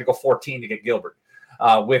because I had to go 14 to get Gilbert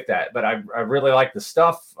with that. But I really like the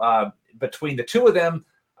stuff between the two of them.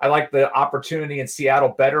 I like the opportunity in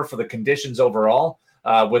Seattle better for the conditions overall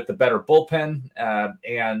with the better bullpen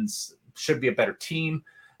and should be a better team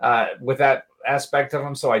with that aspect of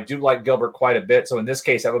them. So I do like Gilbert quite a bit. So in this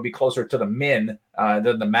case, that would be closer to the min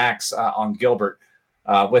than the max on Gilbert.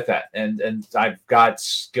 With that, and I've got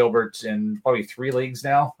Gilbert in probably 3 leagues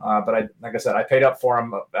now. But like I said, I paid up for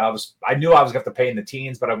him. I knew I was going to have to pay in the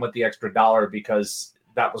teens, but I went the extra $1 because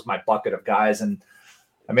that was my bucket of guys, and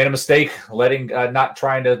I made a mistake not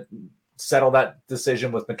trying to settle that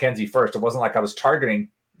decision with McKenzie first. It wasn't like I was targeting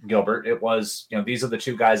Gilbert. It was, these are the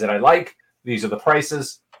 2 guys that I like. These are the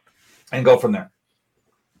prices. and go from there.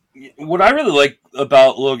 What I really like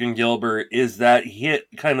about Logan Gilbert is that he hit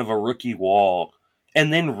kind of a rookie wall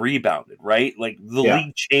and then rebounded, right? Like the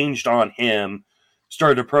league changed on him,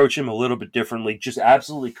 started to approach him a little bit differently, just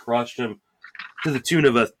absolutely crushed him to the tune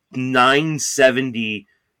of a 9.70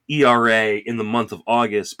 ERA in the month of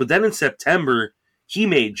August. But then in September, he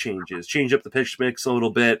made changes, changed up the pitch mix a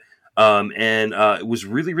little bit, and it was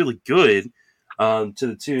really, really good to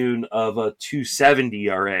the tune of a 2.70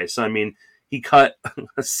 ERA. So, I mean, he cut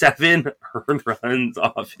 7 earned runs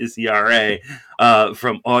off his ERA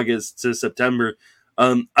from August to September.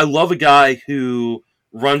 I love a guy who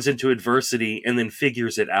runs into adversity and then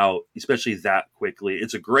figures it out, especially that quickly.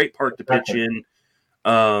 It's a great park to pitch in.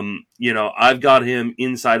 I've got him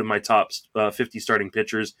inside of my top 50 starting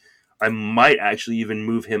pitchers. I might actually even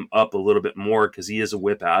move him up a little bit more because he is a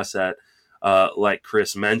whip asset, like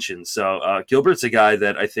Chris mentioned. So Gilbert's a guy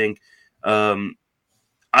that I think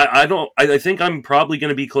I think I'm probably going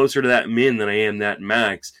to be closer to that min than I am that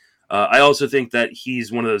max. I also think that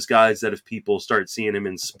he's one of those guys that if people start seeing him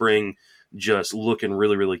in spring just looking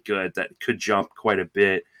really, really good, that could jump quite a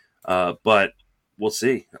bit. But we'll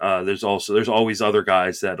see. There's always other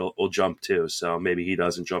guys that will jump too. So maybe he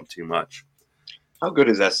doesn't jump too much. How good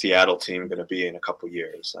is that Seattle team going to be in a couple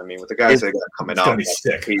years? I mean, with the guys they got coming out, it's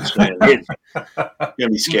going to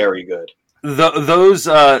be scary good. Those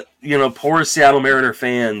poor Seattle Mariner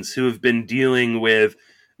fans who have been dealing with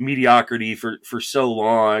mediocrity for so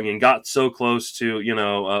long and got so close to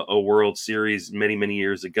a World Series many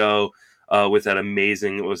years ago with that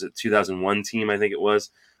amazing, what was it, 2001 team, I think it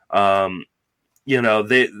was.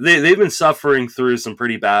 They've been suffering through some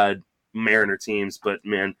pretty bad Mariner teams, but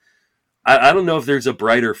man, I don't know if there's a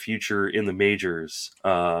brighter future in the majors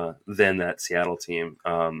than that Seattle team.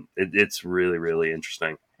 It's really, really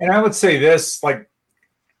interesting. And I would say this, like,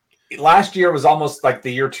 last year was almost like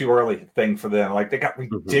the year too early thing for them. Like, they got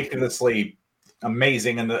ridiculously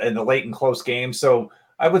amazing in the late and close games. So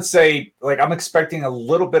I would say, like, I'm expecting a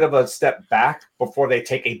little bit of a step back before they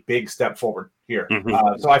take a big step forward here.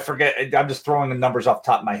 So I forget. I'm just throwing the numbers off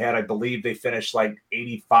the top of my head. I believe they finished like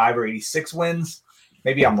 85 or 86 wins.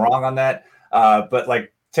 Maybe I'm wrong on that. But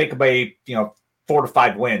like, take away, 4 to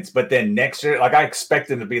 5 wins. But then next year, like, I expect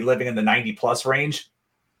them to be living in the 90 plus range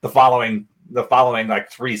the following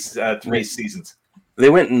like three seasons. They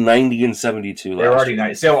went 90 and 72 They're already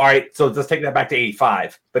 90. So all right, so let's take that back to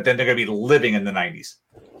 85. But then they're going to be living in the 90s.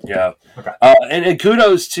 Yeah. Okay. And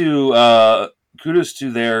kudos to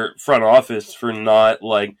their front office for not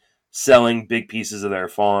like selling big pieces of their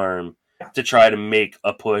farm to try to make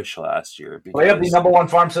a push last year. They have the number 1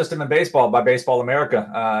 farm system in baseball by Baseball America.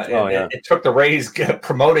 It took the Rays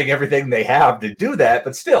promoting everything they have to do that,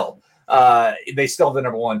 but still, they still have the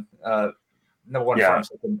number one farm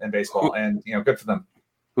system in baseball, and good for them.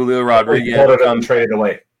 Julio Rodriguez traded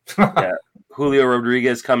away. Julio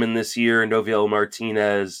Rodriguez coming this year, and Noviel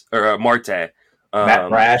Martinez or Marte, Matt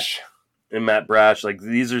Brash, and Matt Brash. Like,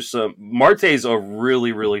 these are some. Marte's a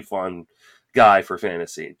really, really fun guy for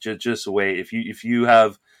fantasy. Just wait if you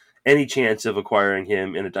have any chance of acquiring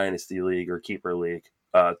him in a dynasty league or keeper league,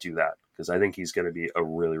 do that, because I think he's going to be a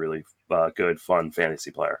really, really good, fun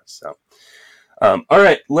fantasy player. So, all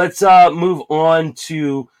right, let's move on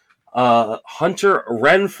to Hunter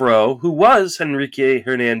Renfroe, who was Enrique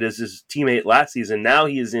Hernandez's teammate last season. Now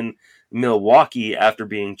he is in Milwaukee after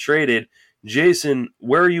being traded. Jason,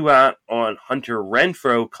 where are you at on Hunter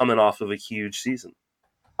Renfroe coming off of a huge season?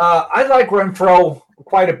 I like Renfroe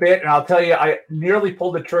quite a bit, and I'll tell you, I nearly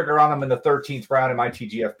pulled the trigger on him in the 13th round in my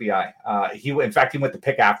TGFBI. He went the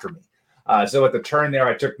pick after me. So at the turn there,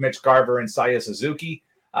 I took Mitch Garver and Saya Suzuki,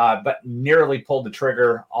 but nearly pulled the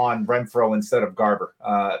trigger on Renfroe instead of Garver.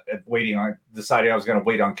 Decided I was going to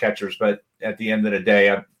wait on catchers, but at the end of the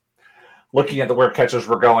day, looking at where catchers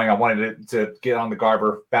were going, I wanted to get on the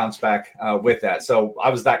Garver bounce back with that. So I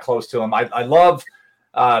was that close to him. I love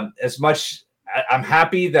as much. I'm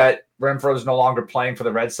happy that Renfroe is no longer playing for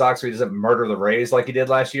the Red Sox, so he doesn't murder the Rays like he did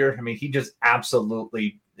last year. I mean, he just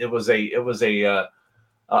absolutely it was a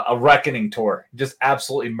reckoning tour. Just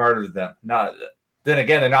absolutely murdered them. Then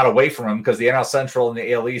again, they're not away from him because the NL Central and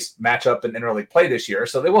the AL East match up in interleague play this year,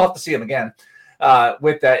 so they will have to see him again.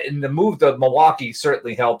 With that, and the move to Milwaukee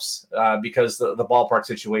certainly helps because the ballpark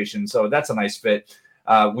situation. So that's a nice fit.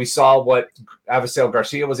 We saw what Avisail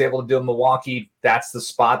Garcia was able to do in Milwaukee. That's the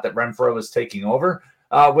spot that Renfroe is taking over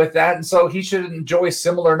with that. And so he should enjoy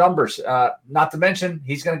similar numbers. Not to mention,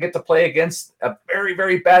 he's going to get to play against a very,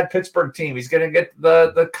 very bad Pittsburgh team. He's going to get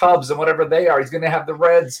the Cubs and whatever they are. He's going to have the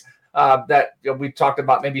Reds that we talked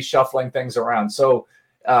about maybe shuffling things around. So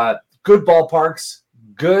good ballparks,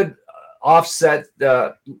 good offset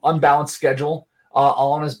the unbalanced schedule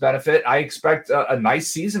all on his benefit. I expect a nice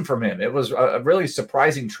season from him. It was a really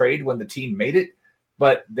surprising trade when the team made it,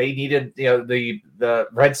 but they needed, the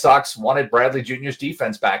Red Sox wanted Bradley Jr.'s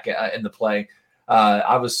defense back in the play.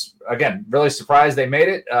 I was, again, really surprised they made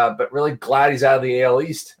it, but really glad he's out of the AL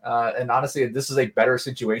East. And honestly, this is a better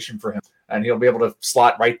situation for him. And he'll be able to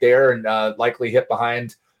slot right there and likely hit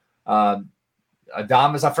behind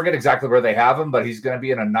Adames. I forget exactly where they have him, but he's going to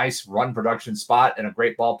be in a nice run production spot in a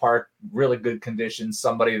great ballpark, really good conditions,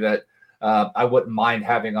 somebody that I wouldn't mind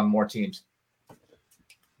having on more teams.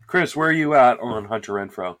 Chris, where are you at on Hunter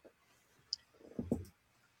Renfroe?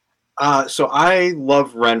 So I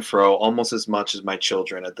love Renfroe almost as much as my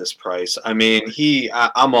children at this price. I mean,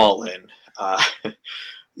 I'm all in.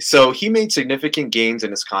 So he made significant gains in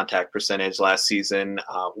his contact percentage last season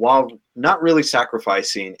while not really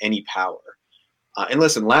sacrificing any power. And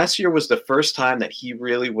listen, last year was the first time that he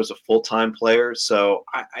really was a full-time player. So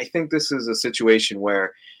I think this is a situation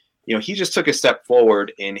where, he just took a step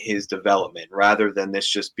forward in his development rather than this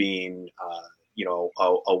just being,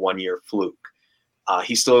 a one-year fluke.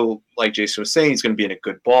 He's still, like Jason was saying, he's going to be in a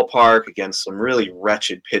good ballpark against some really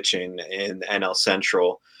wretched pitching in the NL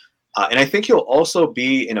Central. And I think he'll also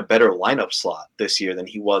be in a better lineup slot this year than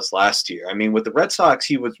he was last year. I mean, with the Red Sox,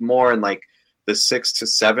 he was more in like the 6 to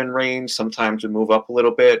 7 range, sometimes would move up a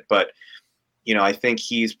little bit. But, I think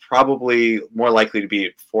he's probably more likely to be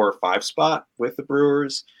at 4 or 5 spot with the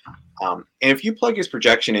Brewers. And if you plug his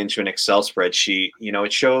projection into an Excel spreadsheet,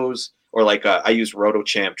 it shows, or like I use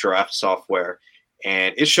RotoChamp draft software,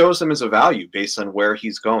 and it shows him as a value based on where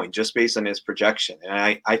he's going, just based on his projection.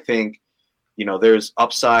 And I think, there's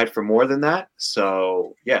upside for more than that.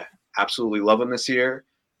 So, yeah, absolutely love him this year.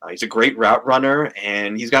 He's a great route runner,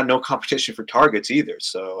 and he's got no competition for targets either.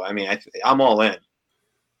 So, I mean, I'm all in.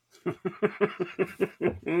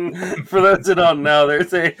 For those that don't know,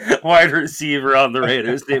 there's a wide receiver on the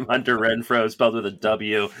Raiders named Hunter Renfroe, spelled with a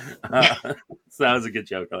W. So that was a good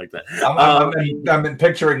joke. I like that. I'm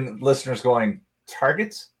picturing listeners going,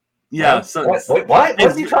 targets? Yeah. So what?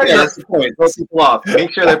 What's he trying to? That's the point. Throw people off.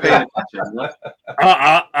 Make sure they're paying attention.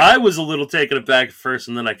 I was a little taken aback at first,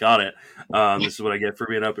 and then I got it. This is what I get for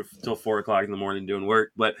being up until 4 o'clock in the morning doing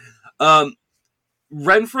work. But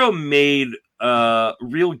Renfroe made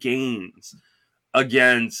real gains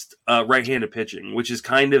against right-handed pitching, which has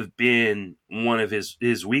kind of been one of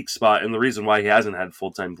his weak spot, and the reason why he hasn't had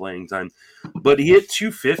full-time playing time. But he hit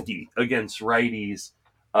 250 against righties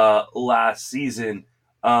last season.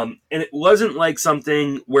 And it wasn't like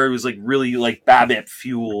something where it was like really like BABIP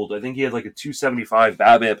fueled. I think he had like a 275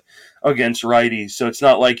 BABIP against righties. So it's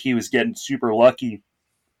not like he was getting super lucky.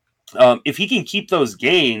 If he can keep those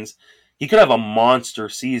gains, he could have a monster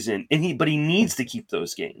season. But he needs to keep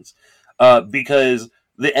those gains because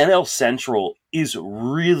the NL Central is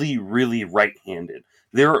really, really right-handed.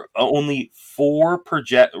 There are only 4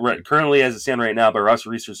 currently as it stands right now by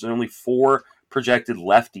roster research, there are only 4 projected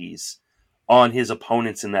lefties on his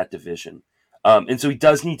opponents in that division. And so he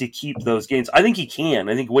does need to keep those gains. I think he can.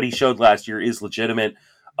 I think what he showed last year is legitimate.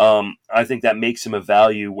 I think that makes him a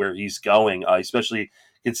value where he's going, especially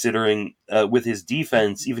considering with his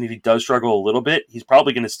defense, even if he does struggle a little bit, he's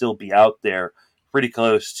probably going to still be out there pretty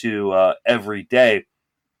close to every day.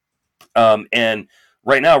 And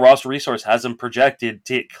right now, roster resource has him projected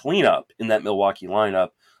to hit cleanup in that Milwaukee lineup,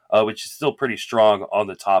 which is still pretty strong on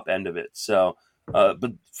the top end of it. So,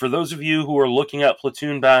 but for those of you who are looking at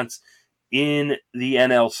platoon bats in the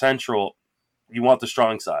NL Central, you want the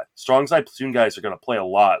strong side. Strong side platoon guys are going to play a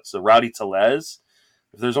lot. So Rowdy Tellez,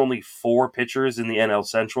 if there's only 4 pitchers in the NL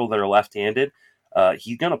Central that are left-handed,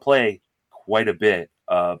 he's going to play quite a bit.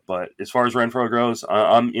 But as far as Renfroe goes,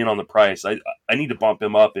 I'm in on the price. I need to bump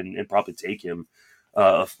him up and probably take him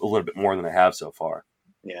a little bit more than I have so far.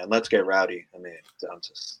 Yeah, let's get Rowdy. I mean,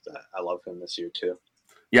 I love him this year too.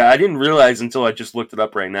 Yeah, I didn't realize until I just looked it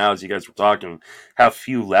up right now as you guys were talking how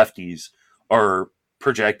few lefties are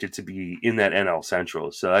projected to be in that NL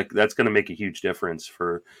Central. So that's going to make a huge difference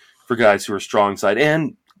for guys who are strong side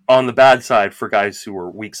and on the bad side for guys who are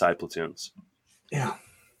weak side platoons. Yeah.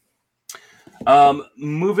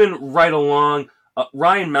 Moving right along,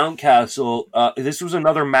 Ryan Mountcastle, this was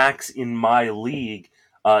another max in my league.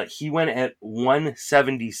 He went at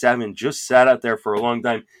 177, just sat out there for a long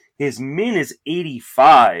time. His min is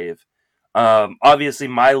 85. Obviously,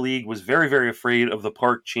 my league was very, very afraid of the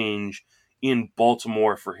park change in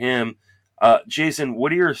Baltimore for him. Jason,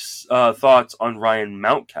 what are your thoughts on Ryan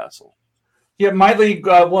Mountcastle? Yeah, my league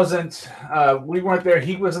wasn't. We weren't there.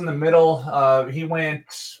 He was in the middle. He went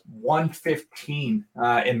 115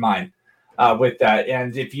 in mine with that.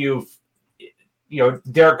 And if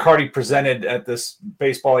Derek Carty presented at this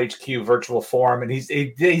Baseball HQ virtual forum, and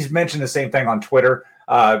he's mentioned the same thing on Twitter.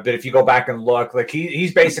 But if you go back and look, like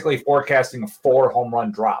he's basically forecasting a 4 home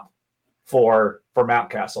run drop for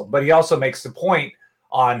Mountcastle. But he also makes the point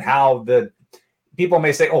on how the people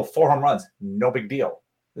may say, "Oh, 4 home runs, no big deal."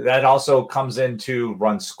 That also comes into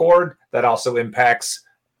runs scored. That also impacts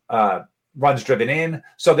runs driven in.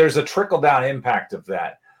 So there's a trickle down impact of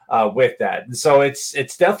that with that. And so it's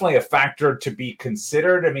definitely a factor to be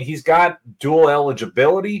considered. I mean, he's got dual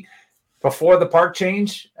eligibility before the park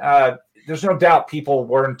change. There's no doubt people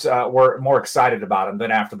were more excited about him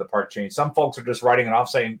than after the park change. Some folks are just writing it off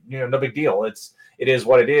saying, no big deal. It is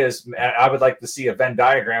what it is. I would like to see a Venn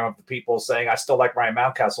diagram of the people saying, I still like Ryan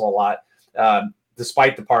Mountcastle a lot.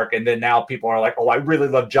 Despite the park, and then now people are like, "Oh, I really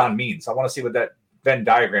love John Means. I want to see what that Venn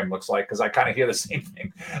diagram looks like," because I kind of hear the same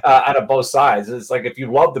thing out of both sides. It's like if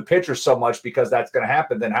you love the pitcher so much because that's going to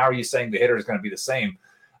happen, then how are you saying the hitter is going to be the same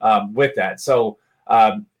with that? So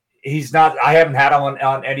he's not. I haven't had him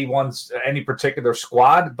on any particular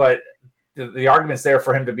squad, but the argument's there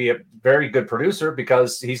for him to be a very good producer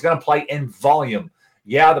because he's going to play in volume.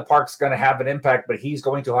 Yeah, the park's going to have an impact, but he's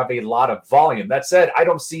going to have a lot of volume. That said, I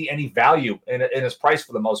don't see any value in his price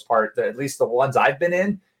for the most part. At least the ones I've been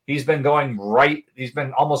in, he's been going right. He's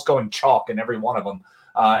been almost going chalk in every one of them.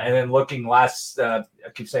 And then looking I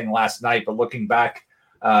keep saying last night, but looking back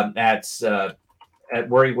at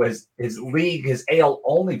where he was, his AL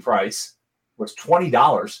only price was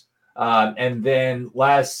 $20. And then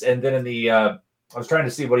in the I was trying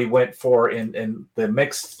to see what he went for in the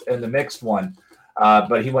mixed one.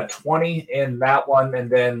 But he went 20 in that one, and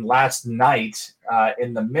then last night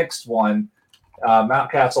in the mixed one,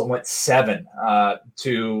 Mountcastle went 7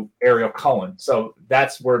 to Ariel Cohen. So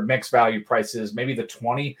that's where mixed value price is. Maybe the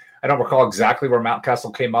 20. I don't recall exactly where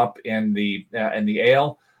Mountcastle came up in the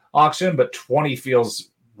AL auction, but 20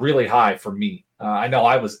 feels really high for me. I know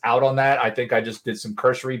I was out on that. I think I just did some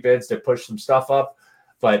cursory bids to push some stuff up,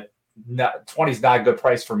 but 20 is not a good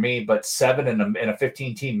price for me. But 7 in a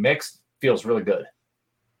 15-team mixed feels really good.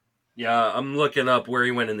 Yeah, I'm looking up where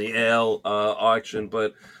he went in the AL auction,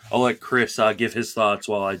 but I'll let Chris give his thoughts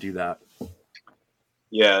while I do that.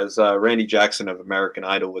 Yeah, as Randy Jackson of American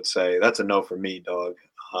Idol would say, that's a no for me, dog.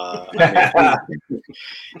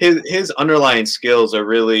 His underlying skills are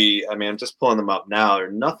really, I'm just pulling them up now.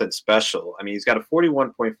 They're nothing special. He's got a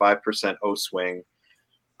 41.5% O swing.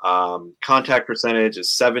 Contact percentage is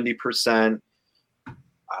 70%.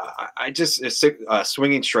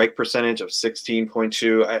 Swinging strike percentage of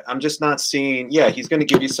 16.2. I'm just not seeing. Yeah, he's going to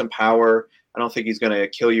give you some power. I don't think he's going to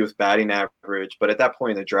kill you with batting average. But at that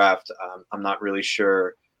point in the draft, I'm not really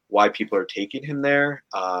sure why people are taking him there.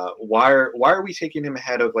 Why are we taking him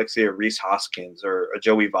ahead of, like, say, a Rhys Hoskins or a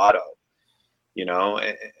Joey Votto?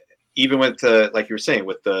 Even with like you were saying,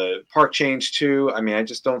 with the park change too. I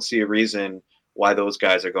just don't see a reason why those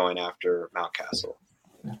guys are going after Mountcastle.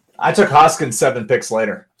 I took Hoskins 7 picks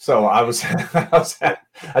later. So I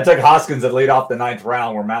took Hoskins at lead off the 9th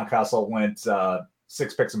round where Mountcastle went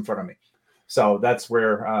 6 picks in front of me. So that's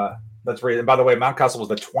where, and by the way, Mountcastle was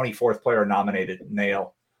the 24th player nominated in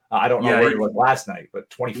AL. I don't know where he was last night, but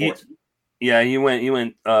 24th. He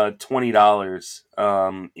went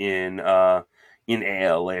 $20 in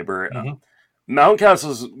AL labor. Mm-hmm.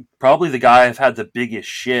 Mountcastle's probably the guy I've had the biggest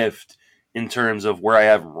shift in terms of where I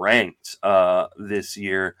have ranked this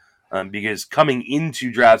year, because coming into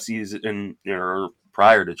draft season or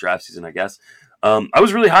prior to draft season, I guess, I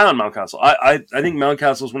was really high on Mountcastle. I think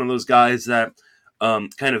Mountcastle is one of those guys that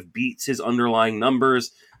kind of beats his underlying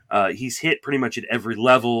numbers. He's hit pretty much at every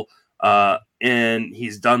level, and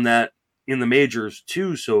he's done that in the majors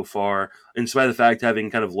too so far, in spite of the fact having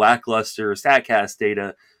kind of lackluster StatCast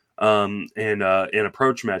data and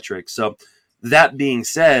approach metrics. So that being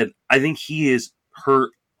said, I think he is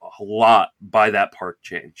hurt a lot by that park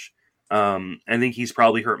change. I think he's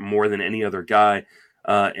probably hurt more than any other guy.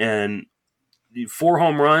 And 4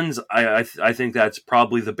 home runs, I think that's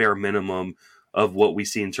probably the bare minimum of what we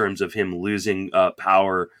see in terms of him losing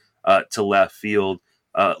power to left field.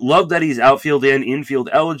 Love that he's outfield and infield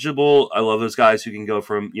eligible. I love those guys who can go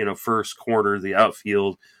from first corner to the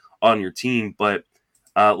outfield on your team. But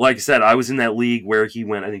like I said, I was in that league where he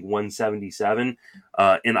went, I think, 177,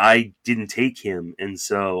 and I didn't take him. And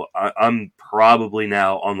so I'm probably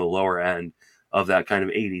now on the lower end of that kind of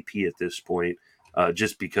ADP at this point,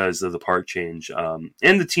 just because of the park change and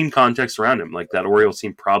the team context around him. Like, that Orioles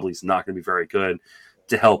team probably is not going to be very good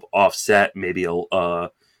to help offset maybe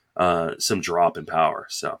some drop in power.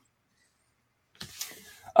 So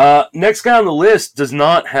next guy on the list does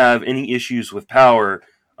not have any issues with power.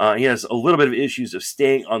 He has a little bit of issues of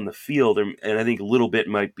staying on the field, and I think a little bit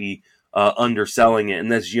might be underselling it,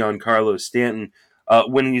 and that's Giancarlo Stanton.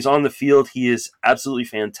 When he's on the field, he is absolutely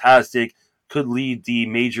fantastic, could lead the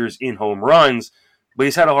majors in home runs, but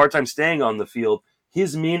he's had a hard time staying on the field.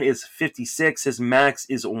 His min is 56, his max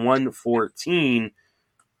is 114.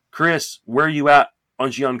 Chris, where are you at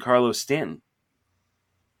on Giancarlo Stanton?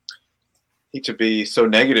 I hate to be so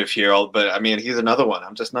negative here, but I mean, he's another one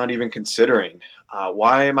I'm just not even considering.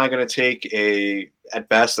 Why am I going to take at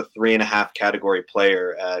best a 3.5 category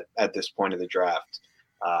player at this point of the draft?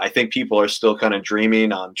 I think people are still kind of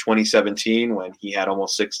dreaming on 2017 when he had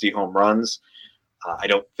almost 60 home runs. I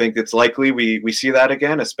don't think it's likely we see that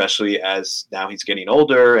again, especially as now he's getting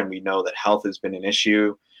older and we know that health has been an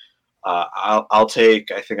issue. I'll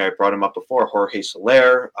take, I think I brought him up before, Jorge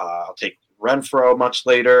Soler. I'll take Renfroe much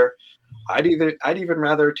later. I'd even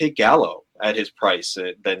rather take Gallo at his price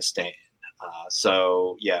than Stanton.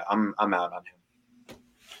 So yeah, I'm out on him.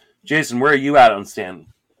 Jason, where are you at on Stanton?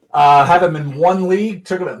 Have him in one league.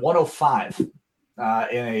 Took him at 105.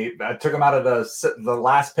 I took him out of the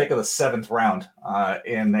last pick of the 7th round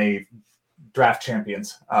in a draft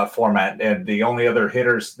champions format, and the only other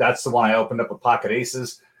hitters, that's the one I opened up with pocket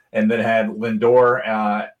aces, and then had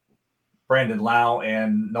Lindor, Brandon Lau,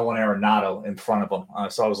 and Nolan Arenado in front of him.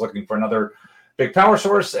 So I was looking for another big power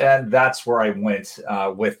source, and that's where I went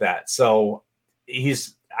with that. So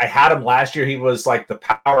I had him last year. He was like the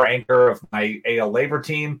power anchor of my AL Labor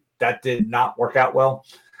team. That did not work out well.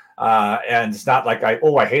 And it's not like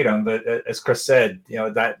I hate him, but as Chris said,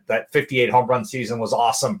 that 58 home run season was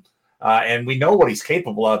awesome. And we know what he's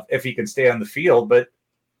capable of if he can stay on the field, but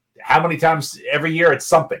how many times every year it's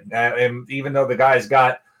something. And even though the guy's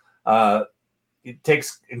got, he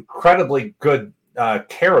takes incredibly good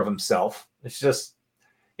care of himself. It's just,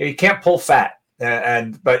 he can't pull fat.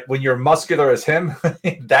 But when you're muscular as him,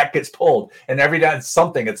 that gets pulled. And every time it's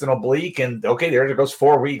something, it's an oblique, and okay, there it goes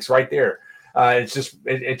 4 weeks right there. It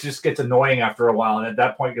just gets annoying after a while, and at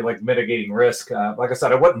that point, you're like mitigating risk. Like I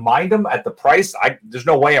said, I wouldn't mind him at the price. There's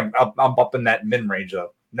no way I'm up in that min range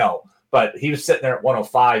though. No, but he was sitting there at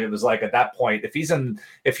 105. It was like at that point, if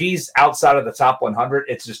he's outside of the top 100,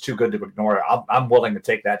 it's just too good to ignore. I'm willing to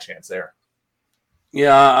take that chance there.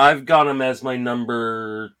 Yeah, I've got him as my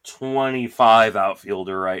number 25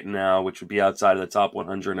 outfielder right now, which would be outside of the top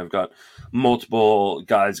 100. I've got multiple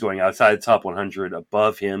guys going outside the top 100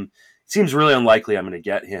 above him. It seems really unlikely I'm going to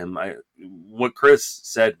get him. What Chris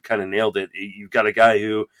said kind of nailed it. You've got a guy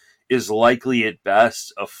who is likely at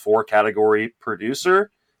best a 4-category producer,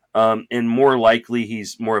 and more likely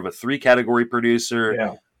he's more of a 3-category producer.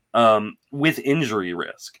 Yeah. With injury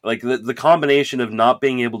risk. Like the combination of not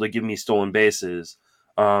being able to give me stolen bases,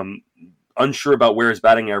 unsure about where his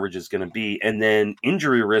batting average is going to be, and then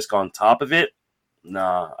injury risk on top of it.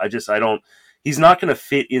 Nah, I don't. He's not going to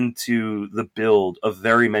fit into the build of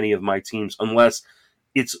very many of my teams unless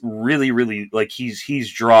it's really, really like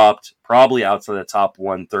he's dropped probably outside the top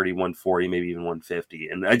 130, 140, maybe even 150.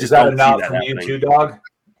 And I just don't see that happening. You too, dog?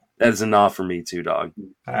 That is a not for me too, dog.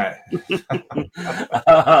 All right.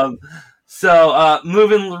 So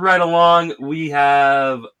moving right along, we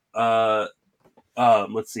have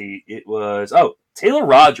let's see, it was Taylor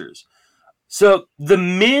Rogers. So the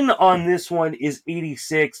min on this one is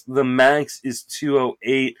 86. The max is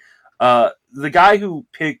 208. The guy who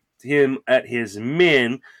picked him at his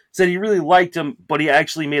min said he really liked him, but he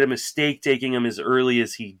actually made a mistake taking him as early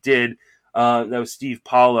as he did. That was Steve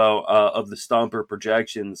Paulo of the Stomper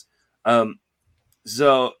Projections.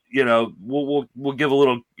 So we'll give a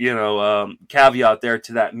little caveat there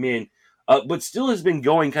to that min, but still has been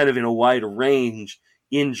going kind of in a wide range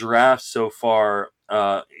in drafts so far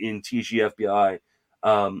in TGFBI.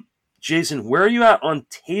 Jason, where are you at on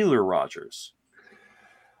Taylor Rogers?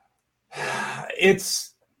 And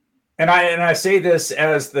I say this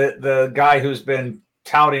as the guy who's been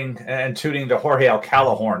touting and tooting the Jorge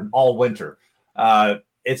Alcala horn all winter.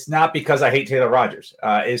 It's not because I hate Taylor Rogers.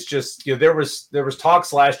 It's just there was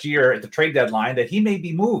talks last year at the trade deadline that he may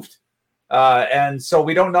be moved, and so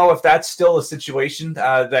we don't know if that's still a situation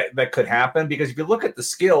that could happen. Because if you look at the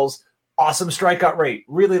skills, awesome strikeout rate,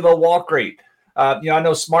 really low walk rate. I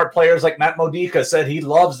know smart players like Matt Modica said he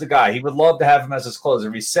loves the guy. He would love to have him as his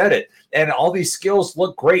closer. He said it, and all these skills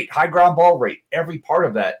look great. High ground ball rate, every part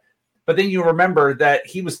of that. But then you remember that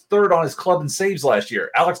he was third on his club in saves last year.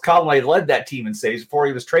 Alex Conway led that team in saves before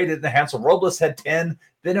he was traded. And Hansel Robles had 10.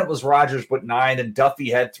 Then it was Rogers with 9, and Duffy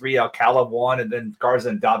had 3, Alcala 1, and then Garza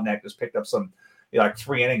and Dobnak just picked up some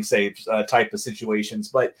 3-inning saves type of situations.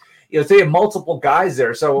 But they had multiple guys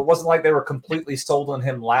there, so it wasn't like they were completely sold on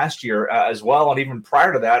him last year as well. And even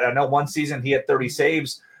prior to that, I know one season he had 30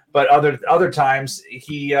 saves but other times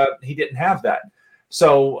he didn't have that.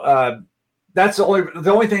 So that's the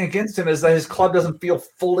only thing against him is that his club doesn't feel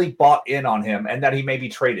fully bought in on him, and that he may be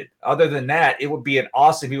traded. Other than that, he would be an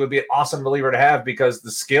awesome reliever to have, because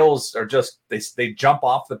the skills are just they jump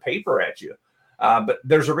off the paper at you. But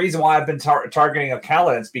there's a reason why I've been targeting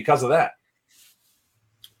Alcala. It's because of that.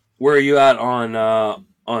 Where are you at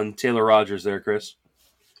on Taylor Rogers there, Chris?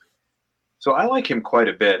 So I like him quite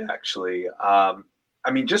a bit, actually. I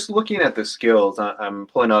mean, just looking at the skills, I'm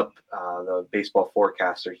pulling up the baseball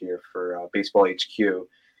forecaster here for Baseball HQ.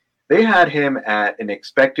 They had him at an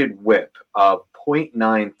expected whip of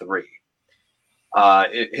 0.93.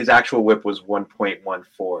 His actual whip was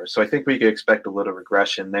 1.14. So I think we could expect a little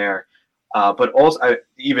regression there. But also,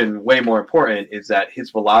 even way more important is that his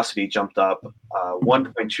velocity jumped up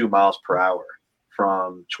 1.2 miles per hour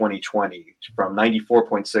from 2020, from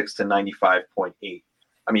 94.6 to 95.8.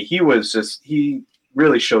 I mean, he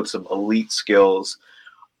really showed some elite skills.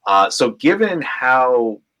 So given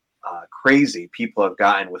how crazy people have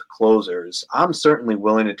gotten with closers, I'm certainly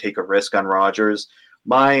willing to take a risk on Rogers.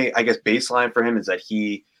 My, I guess, baseline for him is that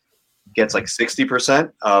he gets like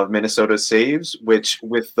 60% of Minnesota's saves, which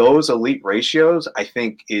with those elite ratios, I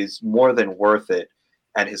think is more than worth it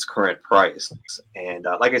at his current price. And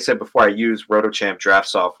like I said before, I use RotoChamp draft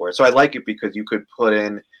software. So I like it because you could put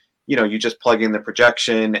in, you just plug in the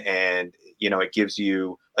projection and, it gives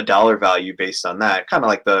you a dollar value based on that, kind of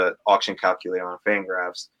like the auction calculator on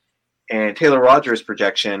Fangraphs. And Taylor Rogers'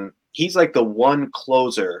 projection, he's like the one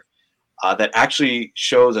closer that actually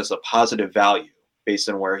shows as a positive value based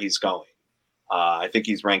on where he's going. I think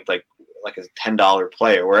he's ranked like a $10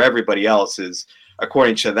 player, where everybody else is,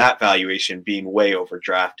 according to that valuation, being way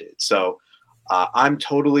overdrafted. So I'm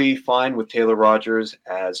totally fine with Taylor Rogers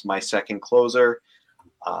as my second closer.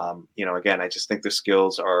 Again, I just think the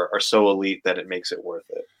skills are so elite that it makes it worth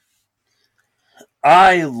it.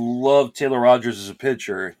 I love Taylor Rogers as a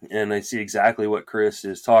pitcher, and I see exactly what Chris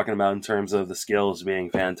is talking about in terms of the skills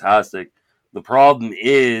being fantastic. The problem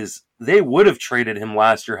is they would have traded him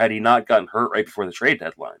last year had he not gotten hurt right before the trade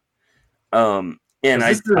deadline.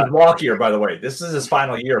 This is his walk year, by the way. This is his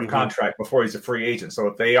final year of contract before he's a free agent. So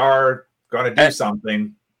if they are going to do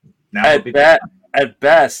something, now at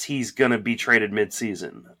best, he's going to be traded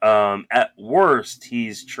midseason. At worst,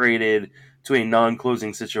 he's traded to a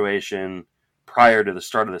non-closing situation prior to the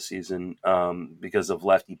start of the season because of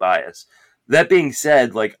lefty bias. That being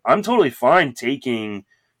said, I'm totally fine taking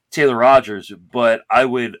Taylor Rogers, but I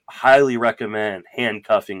would highly recommend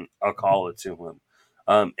handcuffing Alcala to him.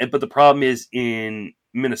 But the problem is in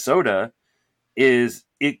Minnesota is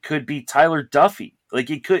it could be Tyler Duffy.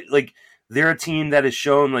 They're a team that has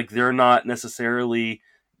shown they're not necessarily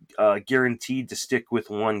guaranteed to stick with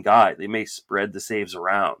one guy. They may spread the saves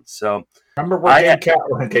around. So remember where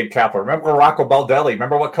Gabe Kapler. Remember Rocco Baldelli.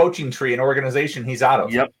 Remember what coaching tree and organization he's out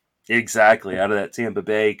of. Yep, exactly, out of that Tampa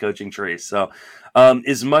Bay coaching tree. So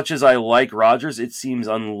as much as I like Rogers, it seems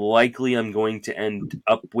unlikely I'm going to end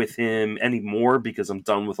up with him anymore because I'm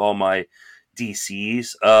done with all my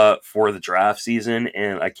DCs for the draft season,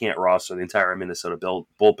 and I can't roster the entire Minnesota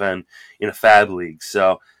bullpen in a fab league.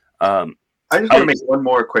 So I just want to make one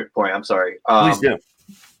more quick point. I'm sorry. Please do.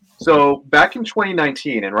 So back in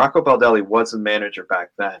 2019, and Rocco Baldelli was the manager back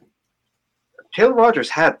then, Taylor Rogers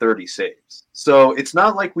had 30 saves. So it's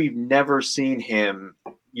not like we've never seen him,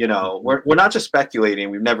 we're not just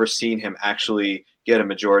speculating. We've never seen him actually get a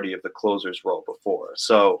majority of the closer's role before.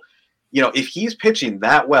 So, if he's pitching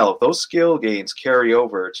that well, if those skill gains carry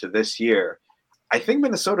over to this year, I think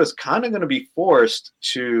Minnesota's kind of going to be forced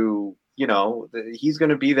to, he's going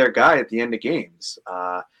to be their guy at the end of games.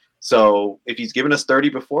 So if he's given us 30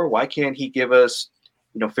 before, why can't he give us,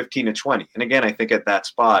 15 to 20? And again, I think at that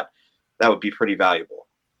spot, that would be pretty valuable.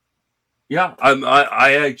 Yeah,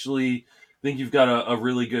 I actually think you've got a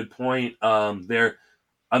really good point there.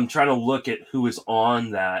 I'm trying to look at who is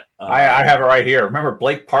on that. I have it right here. Remember,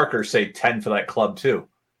 Blake Parker saved 10 for that club, too.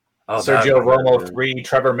 Sergio Romo, 3,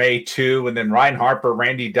 Trevor May, 2, and then Ryan Harper,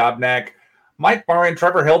 Randy Dobnak, Mike Morin,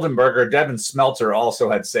 Trevor Hildenberger, Devin Smeltzer also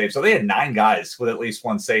had saves. So they had 9 guys with at least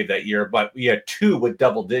one save that year, but we had 2 with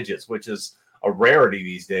double digits, which is a rarity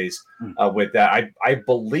these days with that. I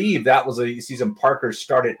believe that was a season Parker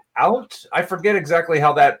started out. I forget exactly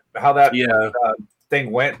how that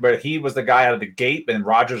thing went, but he was the guy out of the gate, and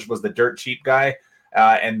Rogers was the dirt cheap guy.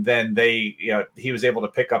 And then he was able to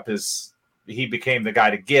pick up he became the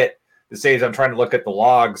guy to get the saves. I'm trying to look at the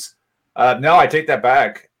logs. No, I take that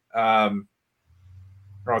back.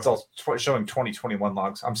 No, it's all showing 2021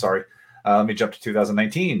 logs. I'm sorry. Let me jump to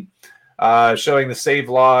 2019. Showing the save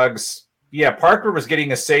logs. Parker was getting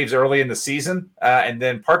his saves early in the season, and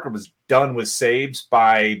then Parker was done with saves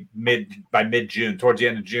by mid-June, towards the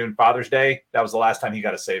end of June, Father's Day. That was the last time he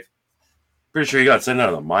got a save. Pretty sure he got sent out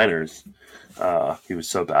of the minors. He was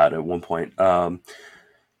so bad at one point. I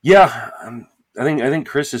think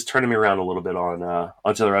Chris is turning me around a little bit on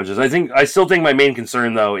Taylor Rogers. I still think my main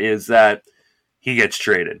concern though is that he gets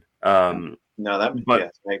traded. I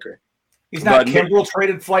agree. He's not Kimbrel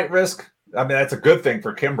traded flight risk. I mean, that's a good thing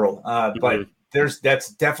for Kimbrel, but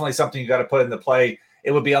that's definitely something you got to put into play.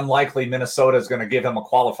 It would be unlikely Minnesota is going to give him a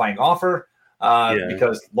qualifying offer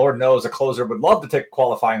because Lord knows a closer would love to take a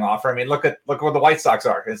qualifying offer. I mean, look where the White Sox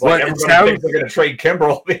are. It's like everybody thinks they're going to trade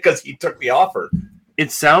Kimbrel because he took the offer.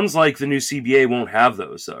 It sounds like the new CBA won't have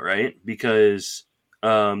those, though, right? Because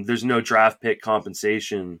there's no draft pick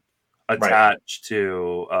compensation attached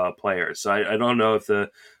to players. So I don't know if the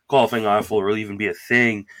qualifying offer will even be a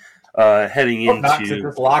thing heading into. It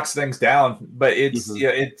just locks things down, but it's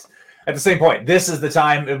it's at the same point. This is the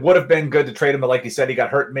time. It would have been good to trade him, but like you said, he got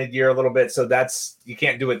hurt mid-year a little bit, so you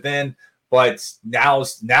can't do it then. But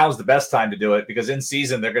now's the best time to do it because in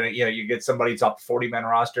season they're gonna you get somebody top 40-man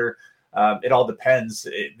roster. It all depends.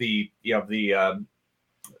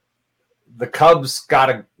 The Cubs got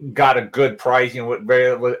a good price.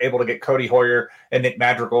 Were able to get Cody Hoyer and Nick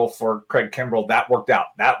Madrigal for Craig Kimbrel. That worked out.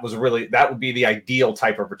 That would be the ideal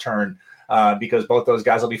type of return because both those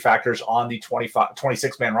guys will be factors on the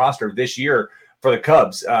 26-man roster this year for the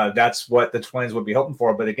Cubs. That's what the Twins would be hoping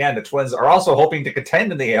for. But again, the Twins are also hoping to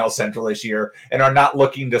contend in the AL Central this year and are not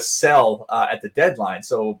looking to sell at the deadline.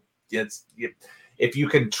 So if you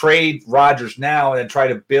can trade Rogers now and then try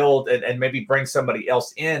to build and maybe bring somebody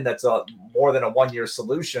else in that's more than a one-year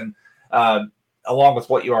solution, along with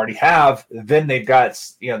what you already have, then they've got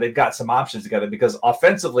some options together. Because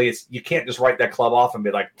offensively, you can't just write that club off and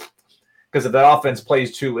be like, because if that offense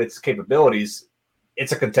plays to its capabilities,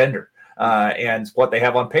 it's a contender, and what they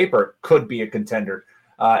have on paper could be a contender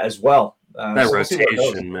as well. That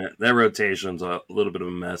rotation's a little bit of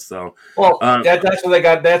a mess, though. Well, that's what they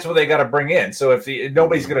got. That's what they got to bring in. So if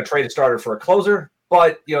nobody's going to trade a starter for a closer,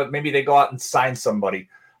 but maybe they go out and sign somebody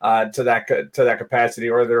to that capacity,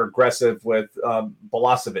 or they're aggressive with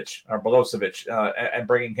Bolosevic and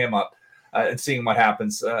bringing him up and seeing what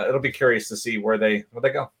happens. It'll be curious to see where they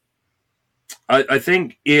go. I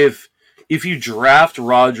think if you draft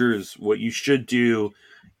Rogers, what you should do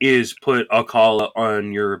is put Alcala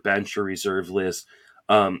on your bench or reserve list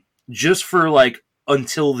just for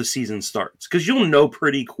until the season starts. Because you'll know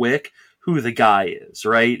pretty quick who the guy is,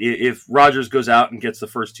 right? If Rogers goes out and gets the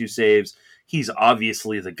first two saves, he's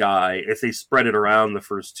obviously the guy. If they spread it around the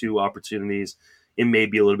first two opportunities, it may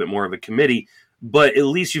be a little bit more of a committee. But at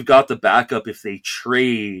least you've got the backup if they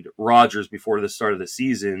trade Rogers before the start of the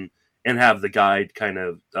season and have the guy kind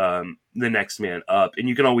of the next man up. And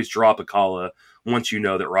you can always drop Alcala once you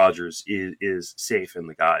know that Rogers is safe in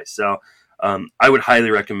the guy. So I would highly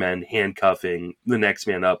recommend handcuffing the next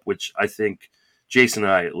man up, which I think Jason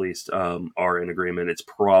and I at least are in agreement. It's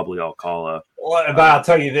probably Alcala. Well, but I'll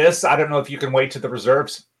tell you this. I don't know if you can wait to the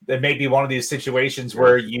reserves. It may be one of these situations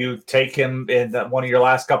where you take him in one of your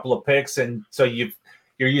last couple of picks, and so you're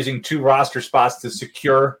using two roster spots to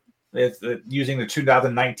secure using the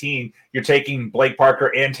 2019. You're taking Blake Parker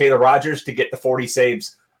and Taylor Rogers to get the 40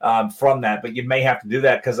 saves from that, but you may have to do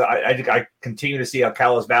that because I continue to see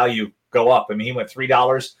Alcala's value go up. I mean, he went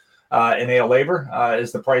 $3 in AL Labor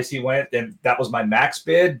is the price he went, and that was my max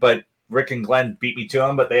bid. But Rick and Glenn beat me to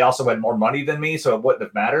him, but they also had more money than me, so it wouldn't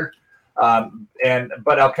have mattered.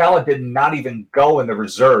 But Alcala did not even go in the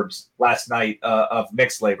reserves last night of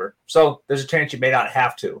mixed labor, so there's a chance you may not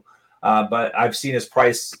have to. But I've seen his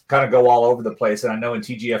price kind of go all over the place, and I know in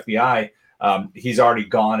TGFBI. He's already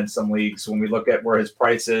gone in some leagues. When we look at where his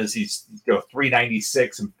price is, he's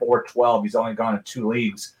 $396 and $412. He's only gone in 2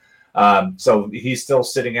 leagues. So he's still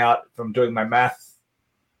sitting out from doing my math.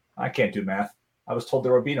 I can't do math. I was told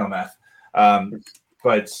there would be no math.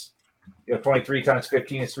 But 23 times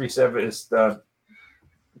 15 is 370. Is the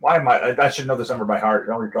why am I should know this number by heart.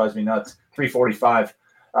 It always drives me nuts. 345.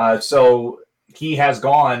 So he has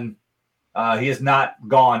gone. He has not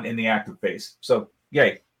gone in the active phase. So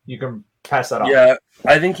yay, you can pass that on. Yeah,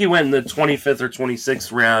 I think he went in the 25th or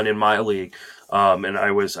 26th round in my league, and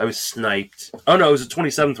I was sniped. Oh no, it was the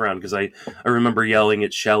 27th round because I remember yelling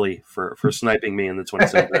at Shelly for sniping me in the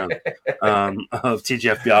 27th round of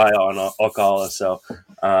TGFBI on Alcala. So,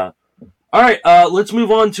 all right, let's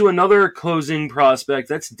move on to another closing prospect.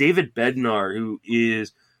 That's David Bednar, who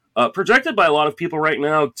is projected by a lot of people right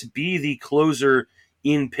now to be the closer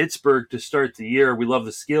in Pittsburgh to start the year. We love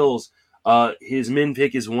the skills. His min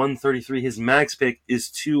pick is 133. His max pick is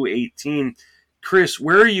 218. Chris,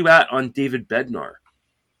 where are you at on David Bednar?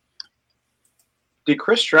 Did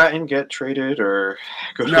Chris Stratton get traded or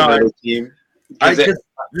go to another team?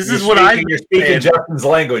 You're speaking Justin's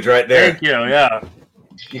language right there. Thank you. Yeah.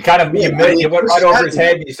 You kind of you went right over his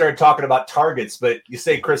head and you started talking about targets, but you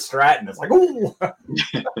say Chris Stratton, it's like, ooh.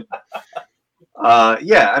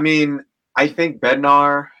 Yeah, I mean, I think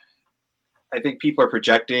Bednar, I think people are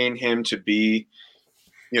projecting him to be,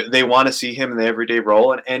 they want to see him in the everyday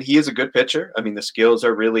role, and he is a good pitcher. I mean, the skills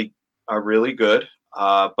are really good,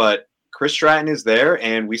 but Chris Stratton is there,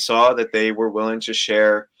 and we saw that they were willing to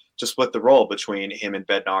split the role between him and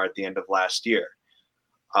Bednar at the end of last year.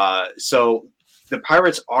 So the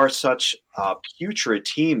Pirates are such a putrid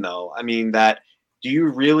team, though. I mean, do you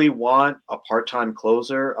really want a part-time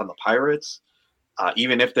closer on the Pirates,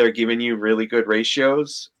 even if they're giving you really good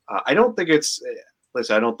ratios? I don't think it's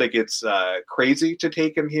crazy to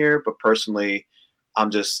take him here, but personally,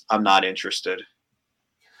 I'm not interested.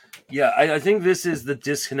 Yeah, I think this is the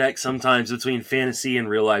disconnect sometimes between fantasy and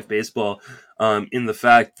real life baseball, in the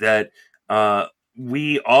fact that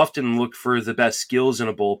we often look for the best skills in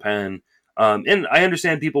a bullpen. And I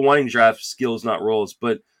understand people wanting to draft skills, not roles,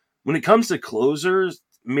 but when it comes to closers,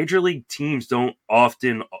 major league teams don't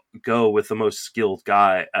often go with the most skilled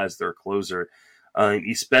guy as their closer,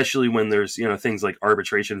 especially when there's things like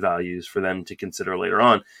arbitration values for them to consider later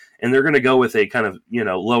on, and they're going to go with a kind of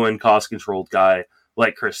low end cost controlled guy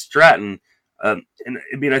like Chris Stratton. And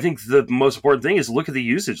I mean, I think the most important thing is look at the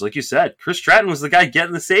usage. Like you said, Chris Stratton was the guy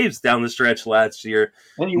getting the saves down the stretch last year.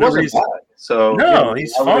 And he wasn't bad. So no,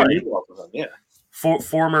 he's fine. Yeah.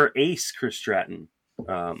 Former ace Chris Stratton.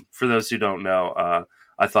 For those who don't know,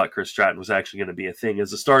 I thought Chris Stratton was actually going to be a thing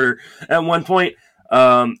as a starter at one point.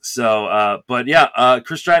 But yeah,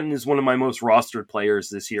 Chris Stratton is one of my most rostered players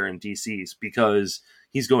this year in DCs because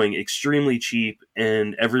he's going extremely cheap,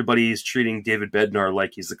 and everybody's treating David Bednar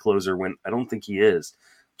like he's the closer when I don't think he is.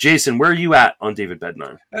 Jason, where are you at on David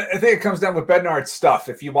Bednar? I think it comes down with Bednar's stuff.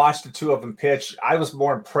 If you watch the two of them pitch, I was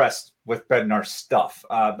more impressed with Bednar's stuff.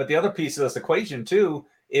 But the other piece of this equation, too,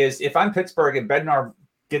 is if I'm Pittsburgh and Bednar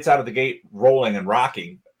gets out of the gate rolling and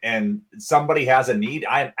rocking, and somebody has a need,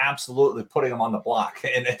 I am absolutely putting him on the block.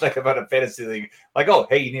 And it's like about a fantasy league, like, oh,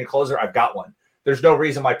 hey, you need a closer? I've got one. There's no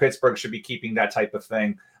reason why Pittsburgh should be keeping that type of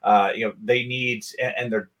thing. They need,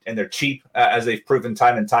 and they're cheap, as they've proven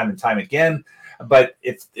time and time again. But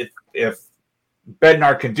if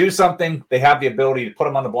Bednar can do something, they have the ability to put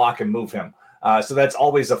him on the block and move him. So that's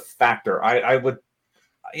always a factor. I would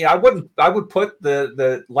put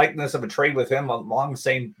the likeness of a trade with him along the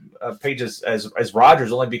same pages as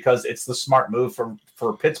Rodgers, only because it's the smart move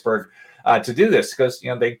for Pittsburgh to do this, because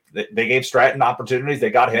they gave Stratton opportunities. They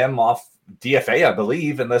got him off DFA, I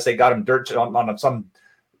believe, unless they got him dirt on some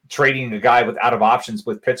trading a guy with out of options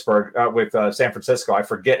with Pittsburgh, with San Francisco. I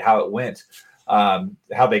forget how it went,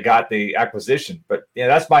 how they got the acquisition. But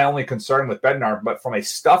that's my only concern with Bednar. But from a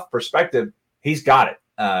stuff perspective, he's got it.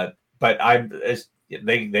 But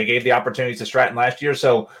they gave the opportunities to Stratton last year.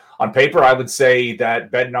 So on paper, I would say that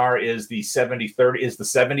Bednar is the 70-30, is the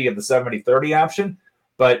 70 of the 70-30 option.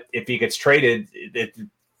 But if he gets traded, it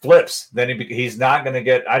flips. Then he's not going to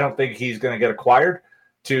get, I don't think he's going to get acquired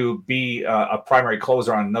to be a primary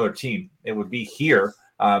closer on another team. It would be here,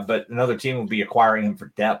 but another team would be acquiring him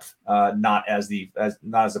for depth, not as the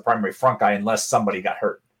primary front guy, unless somebody got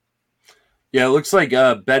hurt. Yeah, it looks like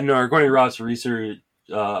Bednar, according to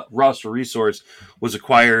Roster Resource, was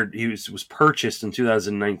acquired. He was purchased in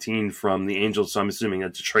 2019 from the Angels. So I'm assuming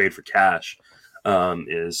that's a trade for cash.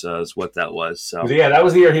 Is what that was. So yeah, that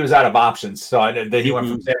was the year he was out of options. So I know that he went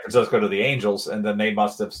from San Francisco to the Angels, and then they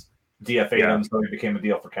must have DFA'd him, so he became a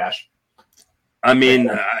deal for cash. I mean,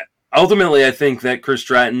 ultimately, I think that Chris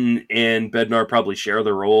Stratton and Bednar probably share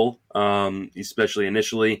the role, especially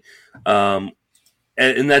initially, and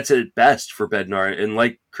that's at best for Bednar. And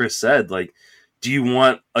like Chris said, do you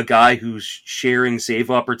want a guy who's sharing save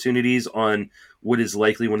opportunities on what is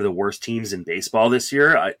likely one of the worst teams in baseball this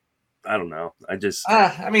year? I don't know.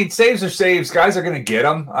 Saves are saves. Guys are going to get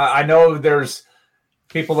them. I know there's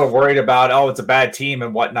people that are worried about, it's a bad team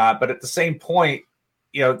and whatnot. But at the same point,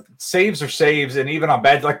 saves are saves. And even on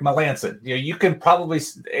bad, like Melancon, you can probably,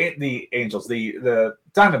 the Angels, the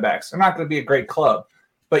Diamondbacks are not going to be a great club,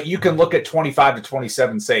 but you can look at 25 to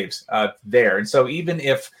 27 saves there. And so even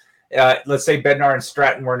if, let's say Bednar and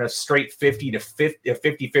Stratton were in a straight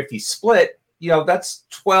 50-50 split, that's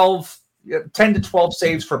 10 to 12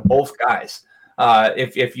 saves for both guys.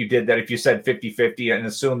 If you did that, if you said 50-50 and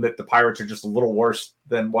assume that the Pirates are just a little worse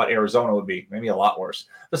than what Arizona would be, maybe a lot worse,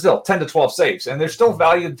 but still 10 to 12 saves. And there's still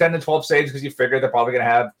value in 10 to 12 saves because you figure they're probably going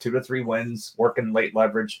to have 2 to 3 wins, working late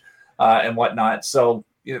leverage and whatnot. So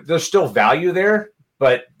there's still value there,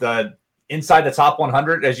 but the inside the top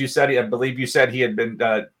 100, as you said, I believe you said he had been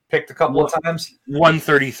picked a couple of times.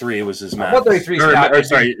 133 was his max. 133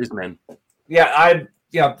 sorry, his min. Yeah,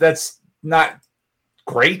 that's not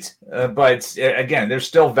great, but again, there's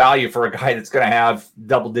still value for a guy that's going to have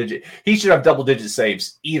double-digit. He should have double-digit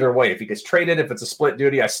saves either way. If he gets traded, if it's a split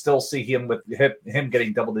duty, I still see him with him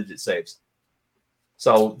getting double-digit saves.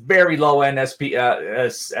 So very low-end SP,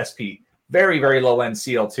 very, very low-end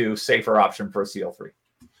CL2, safer option for a CL3.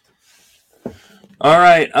 All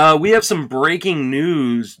right. We have some breaking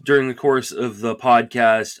news during the course of the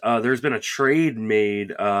podcast. There's been a trade made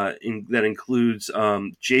that includes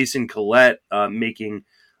Jason Collette making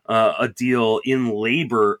a deal in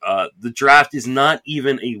labor. The draft is not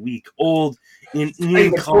even a week old.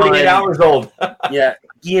 Ian Kahn, 48 hours old. Yeah,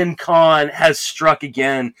 Ian Kahn has struck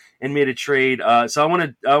again and made a trade. So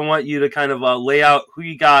I want you to kind of lay out who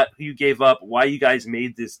you got, who you gave up, why you guys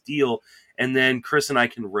made this deal, and then Chris and I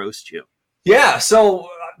can roast you. Yeah, so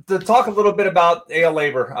to talk a little bit about AL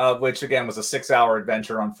Labor, which again was a 6-hour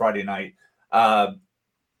adventure on Friday night.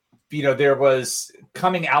 There was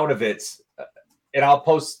coming out of it, and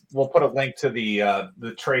we'll put a link to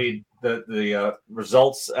the trade, the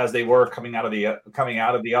results as they were coming out of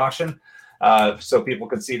the auction, so people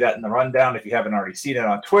can see that in the rundown if you haven't already seen it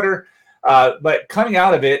on Twitter. But coming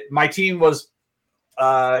out of it, my team was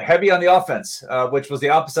heavy on the offense, which was the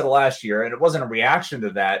opposite of last year, and it wasn't a reaction to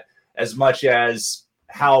that as much as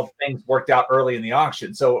how things worked out early in the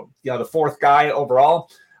auction. So, the fourth guy overall,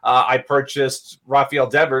 I purchased Rafael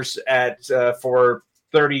Devers for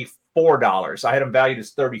 $34. I had him valued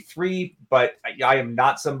as $33, but I am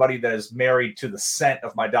not somebody that is married to the cent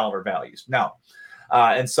of my dollar values. No.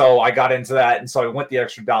 And so I got into that, and so I went the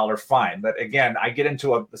extra dollar, fine. But again, I get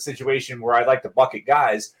into a situation where I like to bucket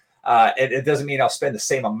guys. It doesn't mean I'll spend the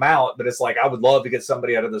same amount, but it's like I would love to get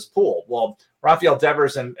somebody out of this pool. Well, Rafael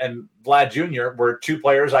Devers and Vlad Jr. were 2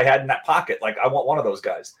 players I had in that pocket. Like, I want one of those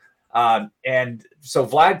guys. And so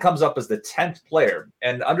Vlad comes up as the 10th player.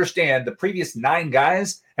 And understand, the previous 9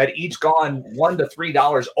 guys had each gone $1 to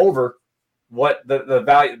 $3 over what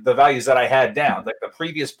the values that I had down. Like the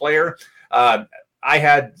previous player, I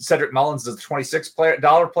had Cedric Mullins as the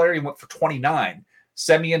 $26 player. He went for $29.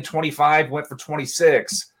 Semien 25 went for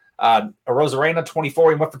 $26. Rosarena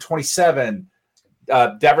 24, he went for 27.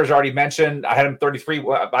 Devers already mentioned, I had him 33,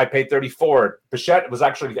 I paid 34. Bichette was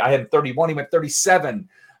actually, I had him 31, he went 37.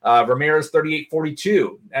 Ramirez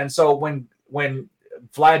 38.42. And so when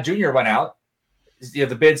Vlad Jr. went out, the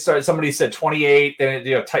bid started, somebody said 28, then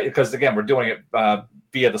because again, we're doing it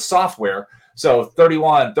via the software. So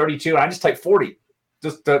 31, 32, and I just typed 40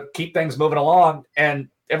 just to keep things moving along, and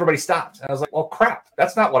everybody stopped. And I was like, well, crap,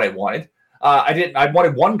 that's not what I wanted. I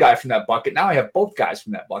wanted one guy from that bucket. Now I have both guys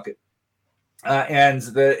from that bucket. And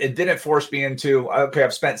it didn't force me into, okay,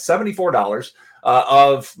 I've spent $74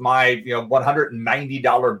 of my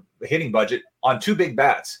 $190 hitting budget on 2 big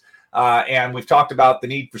bats. And we've talked about the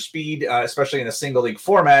need for speed, especially in a single league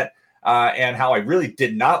format, and how I really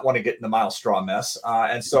did not want to get in the Miles Straw mess.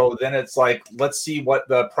 And so then it's like, let's see what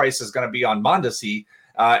the price is going to be on Mondesi.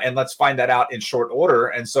 And let's find that out in short order.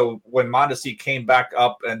 And so when Mondesi came back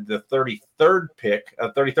up and the 33rd pick,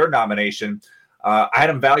 33rd nomination, I had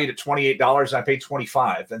him valued at $28 and I paid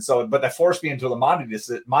 $25. And so, but that forced me into the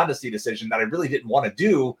Mondesi decision that I really didn't want to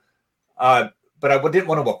do. But I didn't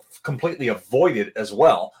want to completely avoid it as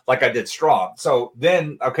well, like I did Straw. So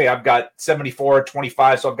then, okay, I've got 74,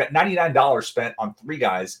 25. So I've got $99 spent on 3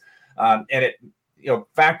 guys. And it,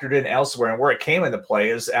 factored in elsewhere, and where it came into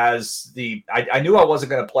play is I knew I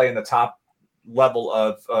wasn't going to play in the top level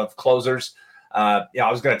of closers. I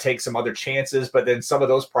was going to take some other chances, but then some of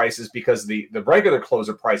those prices, because the regular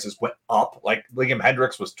closer prices went up, like Liam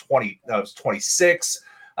Hendricks was 26,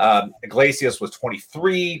 Iglesias was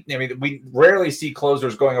 23. I mean, we rarely see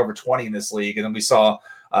closers going over 20 in this league, and then we saw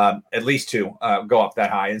at least 2 go up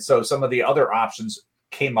that high, and so some of the other options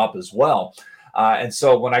came up as well. And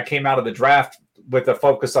so when I came out of the draft with a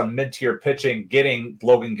focus on mid-tier pitching, getting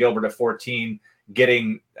Logan Gilbert at 14,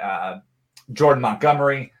 getting Jordan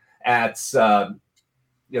Montgomery at 12,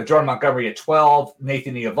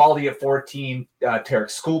 Nathan Eovaldi at 14, Tarek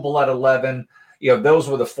Skubal at 11. Those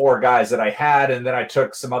were the 4 guys that I had, and then I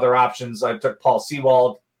took some other options. I took Paul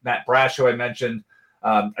Sewald, Matt Brash, who I mentioned.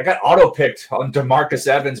 I got auto-picked on DeMarcus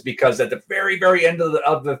Evans because at the very, very end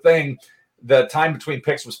of the thing, the time between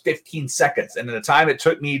picks was 15 seconds, and the time it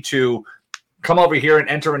took me to come over here and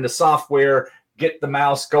enter into software, get the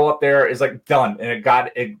mouse, go up there, is like done. And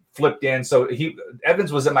it flipped in. So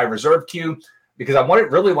Evans was in my reserve queue because I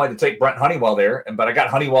really wanted to take Brent Honeywell there, but I got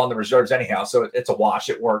Honeywell in the reserves anyhow. So it's a wash.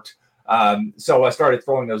 It worked. So I started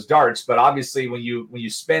throwing those darts, but obviously when you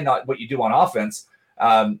spend on what you do on offense,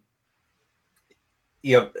 my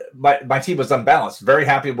team was unbalanced. Very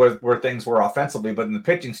happy with where things were offensively, but in the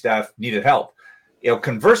pitching staff needed help.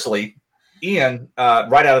 Conversely, Ian,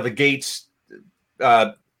 right out of the gates,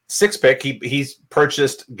 6th pick, he's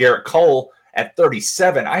purchased Garrett Cole at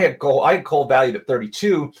 37. I had Cole valued at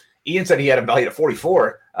 32. Ian said he had him valued at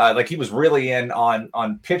 44. Like he was really in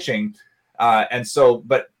on pitching,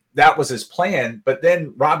 but that was his plan. But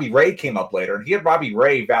then Robbie Ray came up later, and he had Robbie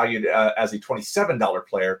Ray valued as a $27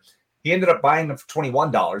 player. He ended up buying him for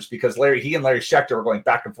 $21 because he and Larry Schechter were going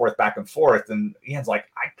back and forth. And Ian's like,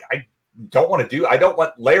 I don't want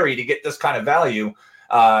Larry to get this kind of value.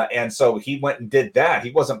 And so he went and did that.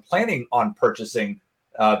 He wasn't planning on purchasing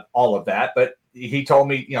all of that, but he told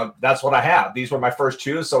me, that's what I have. These were my first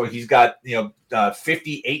two. So he's got,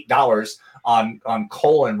 $58 on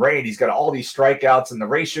Cole and Ray. He's got all these strikeouts, and the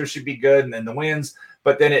ratio should be good, and then the wins.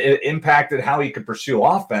 But then it impacted how he could pursue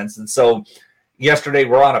offense. And so yesterday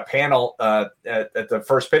we're on a panel at the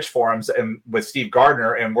First Pitch forums and with Steve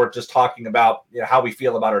Gardner, and we're just talking about how we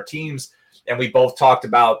feel about our teams. And we both talked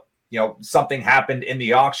about, something happened in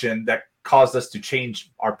the auction that caused us to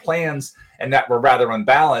change our plans and that we're rather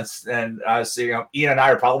unbalanced. And so, Ian and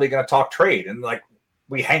I are probably going to talk trade, and like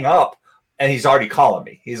we hang up and he's already calling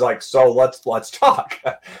me. He's like, so let's talk.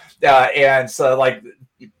 And so like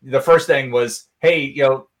the first thing was, hey,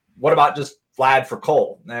 what about just Vlad for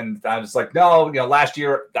Cole? And I was like, no, last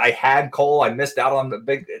year I had Cole. I missed out on the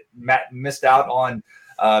big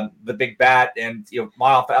bat, and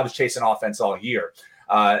I was chasing offense all year.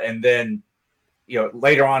 And then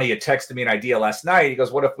later on, he had texted me an idea last night. He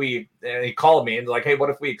goes, and he called me and like, hey, what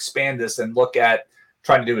if we expand this and look at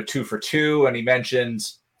trying to do a 2-for-2? And he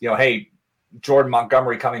mentions, hey, Jordan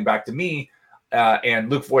Montgomery coming back to me and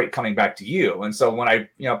Luke Voigt coming back to you. And so when I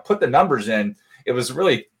put the numbers in, it was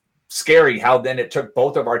really scary how then it took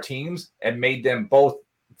both of our teams and made them both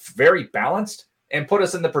very balanced and put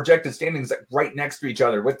us in the projected standings right next to each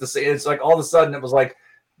other. It's like all of a sudden it was like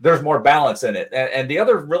there's more balance in it. And the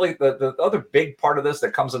other the other big part of this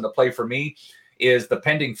that comes into play for me is the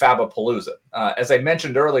pending Fabapalooza. As I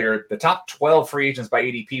mentioned earlier, the top 12 free agents by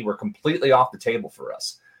ADP were completely off the table for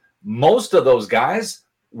us. Most of those guys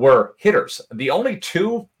were hitters. The only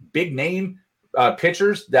two big name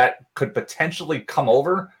pitchers that could potentially come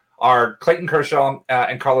over are Clayton Kershaw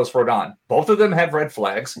and Carlos Rodon. Both of them have red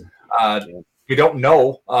flags. We don't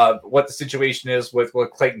know what the situation is with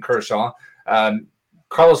Clayton Kershaw.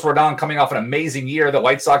 Carlos Rodon coming off an amazing year. The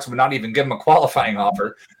White Sox would not even give him a qualifying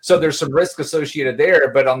offer. So there's some risk associated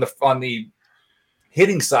there. But on the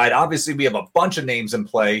hitting side, obviously we have a bunch of names in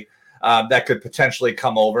play that could potentially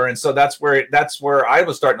come over. And so that's where I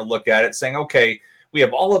was starting to look at it, saying, okay, we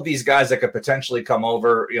have all of these guys that could potentially come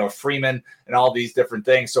over, Freeman and all these different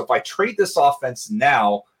things. So if I trade this offense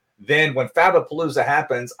now, then when Fabapalooza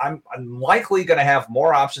happens, I'm likely going to have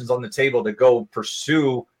more options on the table to go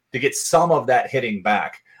pursue to get some of that hitting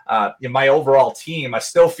back. In my overall team, I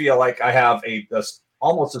still feel like I have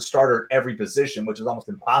almost a starter at every position, which is almost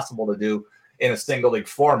impossible to do in a single league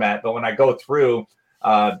format. But when I go through,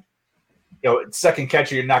 second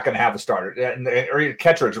catcher, you're not going to have a starter, or your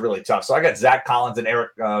catcher is really tough. So I got Zach Collins and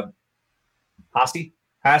Eric Haas.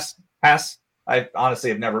 I honestly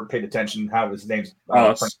have never paid attention how his name's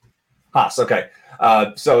Haas. Okay.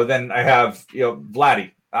 So then I have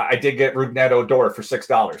Vladdy. I did get Rougned Odor for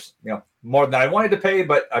 $6. More than I wanted to pay,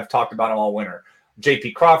 but I've talked about him all winter.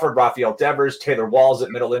 J.P. Crawford, Rafael Devers, Taylor Walls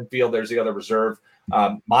at middle infield. There's the other reserve.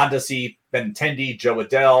 Mondesi, Benintendi, Joe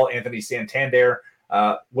Adele, Anthony Santander,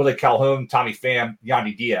 Willie Calhoun, Tommy Pham,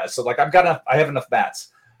 Yandy Diaz. So I have enough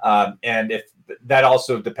bats. And if that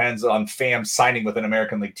also depends on Pham signing with an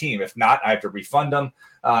American League team. If not, I have to refund them.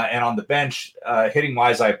 And on the bench, hitting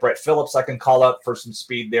wise, I have Brett Phillips I can call up for some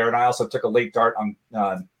speed there. And I also took a late dart on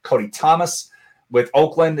Cody Thomas with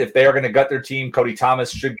Oakland. If they are going to gut their team, Cody Thomas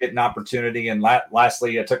should get an opportunity. And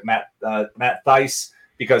lastly, I took Matt Thaiss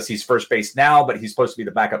because he's first base now, but he's supposed to be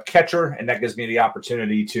the backup catcher. And that gives me the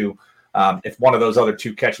opportunity to, if one of those other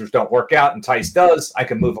two catchers don't work out and Thaiss does, I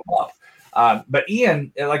can move him up. But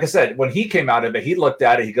Ian, like I said, when he came out of it, he looked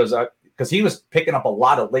at it, he goes, because he was picking up a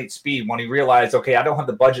lot of late speed when he realized, okay, I don't have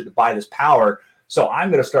the budget to buy this power, so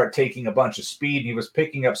I'm going to start taking a bunch of speed. And he was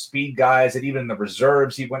picking up speed guys, and even in the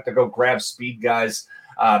reserves, he went to go grab speed guys.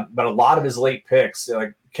 But a lot of his late picks,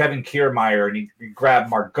 like Kevin Kiermaier, and he grabbed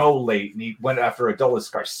Margot late, and he went after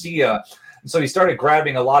Adolis Garcia. And so he started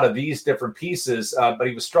grabbing a lot of these different pieces, but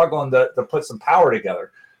he was struggling to put some power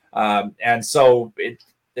together. And so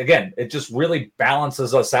it just really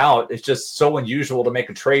balances us out. It's just so unusual to make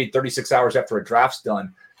a trade 36 hours after a draft's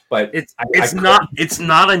done. But it's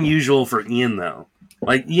not unusual for Ian though.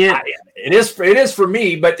 Like it is for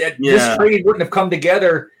me. But this trade wouldn't have come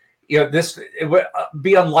together. It would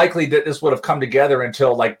be unlikely that this would have come together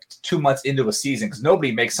until like 2 months into a season, because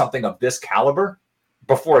nobody makes something of this caliber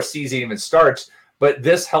before a season even starts. But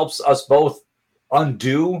this helps us both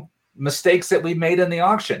undo mistakes that we made in the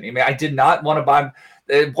auction. I mean, I did not want to buy.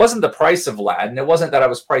 It wasn't the price of Vlad, and it wasn't that I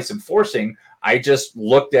was price enforcing. I just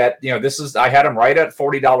looked at, I had him right at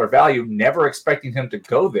 $40 value, never expecting him to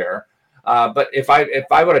go there. But if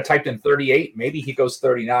I would have typed in 38, maybe he goes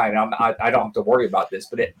 39. I don't have to worry about this,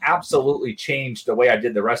 but it absolutely changed the way I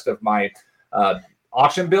did the rest of my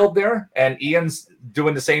auction build there. And Ian's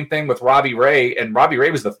doing the same thing with Robbie Ray, and Robbie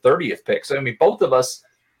Ray was the 30th pick. So I mean, both of us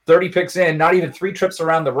 30 picks in, not even 3 trips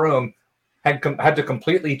around the room, had to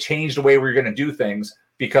completely change the way we were going to do things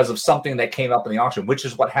because of something that came up in the auction, which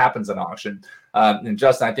is what happens in auction. And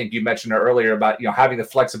Justin, I think you mentioned it earlier about having the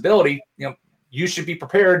flexibility. You should be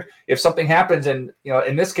prepared if something happens. And,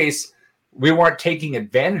 in this case, we weren't taking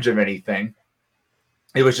advantage of anything.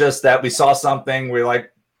 It was just that we saw something. We're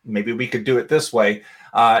like, maybe we could do it this way.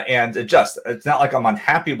 And it's not like I'm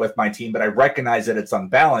unhappy with my team, but I recognize that it's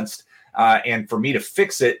unbalanced. And for me to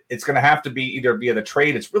fix it, it's going to have to be either via the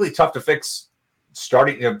trade. It's really tough to fix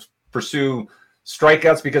starting to pursue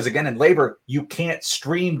strikeouts because, again, in labor, you can't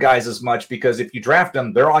stream guys as much because if you draft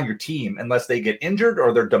them, they're on your team unless they get injured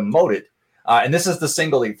or they're demoted. And this is the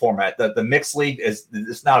single league format. The mixed league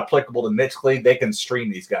it's not applicable to mixed league. They can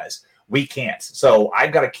stream these guys. We can't. So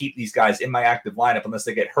I've got to keep these guys in my active lineup unless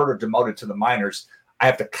they get hurt or demoted to the minors. I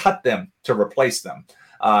have to cut them to replace them.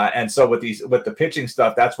 And so with the pitching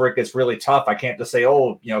stuff, that's where it gets really tough. I can't just say,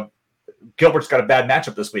 Gilbert's got a bad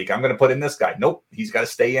matchup this week, I'm going to put in this guy. Nope, he's got to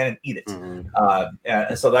stay in and eat it. Mm-hmm.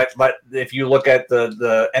 And so but if you look at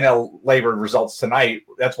the NL labor results tonight,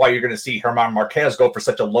 that's why you're going to see Herman Marquez go for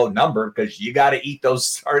such a low number, because you got to eat those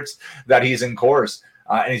starts that he's in course.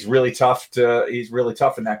 And he's really tough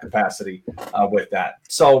in that capacity with that.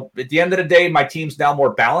 So at the end of the day, my team's now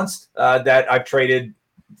more balanced. That I've traded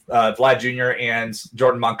Vlad Jr. and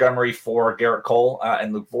Jordan Montgomery for Garrett Cole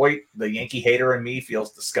and Luke Voigt. The Yankee hater in me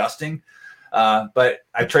feels disgusting. But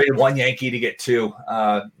I traded one Yankee to get 2.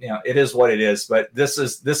 It is what it is. But this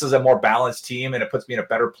is a more balanced team, and it puts me in a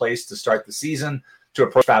better place to start the season, to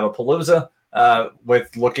approach Favapalooza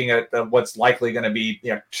with looking at what's likely going to be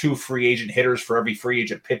 2 free agent hitters for every free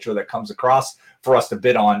agent pitcher that comes across for us to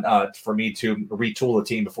bid on, for me to retool the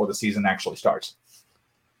team before the season actually starts.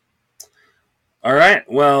 All right.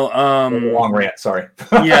 Well, long rant. Sorry.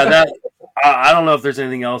 Yeah, I don't know if there's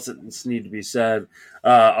anything else that needs to be said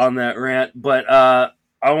on that rant, but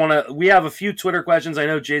we have a few Twitter questions. I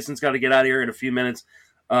know Jason's got to get out of here in a few minutes.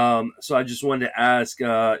 So I just wanted to ask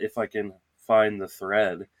if I can find the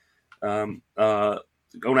thread. Going to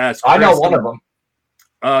ask Chris. I know one of them.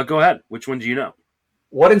 Go ahead. Which one do you know?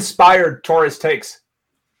 What inspired Torres Takes?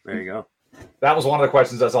 There you go. That was one of the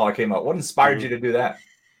questions. That's all I came up. What inspired you to do that?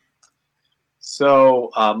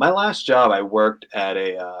 So my last job, I worked at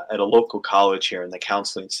a local college here in the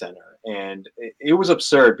counseling center, and it was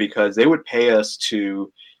absurd because they would pay us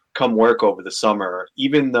to come work over the summer,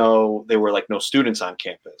 even though there were like no students on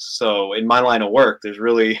campus. So in my line of work, there's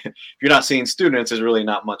really, if you're not seeing students, there's really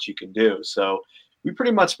not much you can do. So we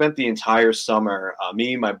pretty much spent the entire summer,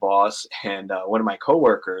 me, my boss, and one of my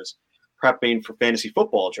coworkers, prepping for fantasy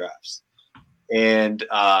football drafts. And,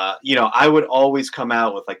 I would always come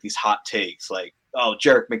out with like these hot takes like, oh,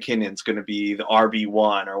 Jerick McKinnon's going to be the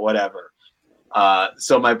RB1 or whatever.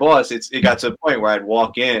 So my boss, it got to the point where I'd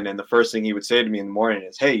walk in and the first thing he would say to me in the morning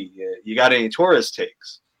is, hey, you got any Torres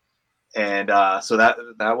takes? And so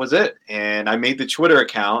that was it. And I made the Twitter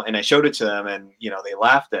account and I showed it to them and, they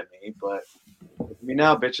laughed at me. But look at me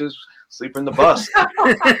now, bitches, sleep in the bus.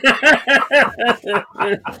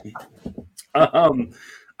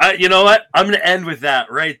 You know what? I'm going to end with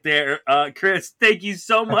that right there. Chris, thank you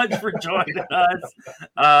so much for joining us.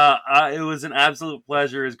 It was an absolute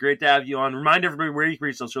pleasure. It's great to have you on. Remind everybody where you can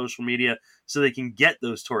reach on social media so they can get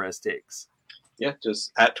those Torres takes. Yeah,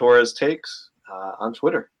 just at Torres Takes on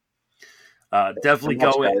Twitter. Definitely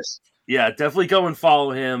go in. Yeah, definitely go and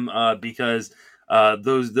follow him because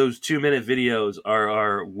those 2-minute videos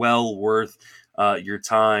are well worth your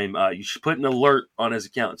time. You should put an alert on his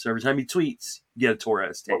account. So every time he tweets, you get a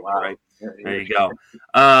Torres take, right? There you go.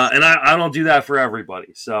 And I don't do that for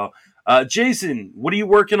everybody. So, Jason, what are you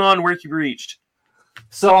working on? Where can you be reached?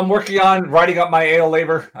 So I'm working on writing up my AL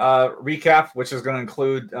labor recap, which is going to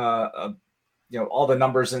include all the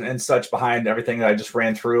numbers and such behind everything that I just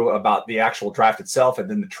ran through about the actual draft itself, and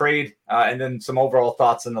then the trade, and then some overall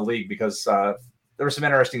thoughts in the league, because there were some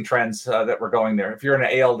interesting trends that were going there. If you're in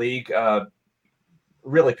an AL league,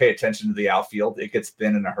 really pay attention to the outfield. It gets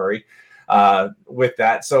thin in a hurry with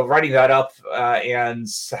that. So writing that up and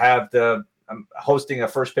I'm hosting a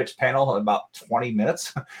first pitch panel in about 20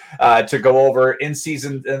 minutes to go over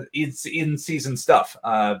in-season stuff.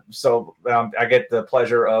 So I get the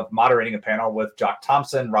pleasure of moderating a panel with Jock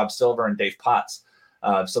Thompson, Rob Silver, and Dave Potts.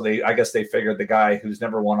 So I guess they figured the guy who's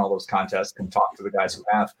never won all those contests can talk to the guys who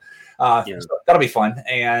have. So that'll be fun.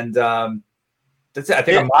 And that's it. I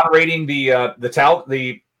think I'm moderating the tout.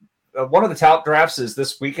 One of the tout drafts is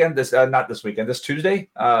this weekend. This Tuesday.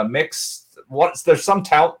 There's some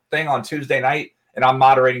tout thing on Tuesday night, and I'm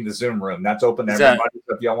moderating the Zoom room. That's open to everybody.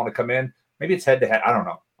 So if y'all want to come in, maybe it's head to head. I don't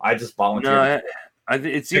know. I just volunteered. No,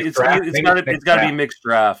 it's got to be mixed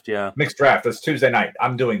draft. Yeah, mixed draft. That's Tuesday night.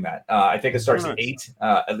 I'm doing that. I think it starts at 8.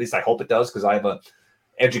 At least I hope it does, because I have a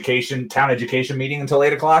town education meeting until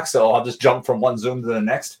 8:00. So I'll just jump from one Zoom to the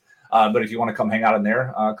next. But if you want to come hang out in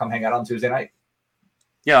there, come hang out on Tuesday night.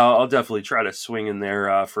 Yeah, I'll definitely try to swing in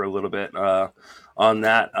there for a little bit on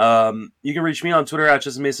that. You can reach me on Twitter at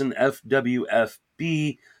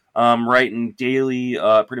JustinMasonFWFB. Writing daily,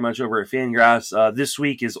 pretty much over at Fangraphs. This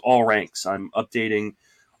week is all ranks. I'm updating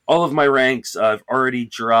all of my ranks. I've already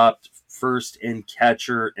dropped first and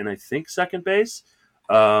catcher, and I think second base.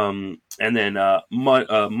 And then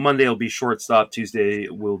Monday will be shortstop. Tuesday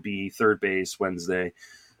will be third base. Wednesday,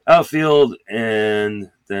 outfield,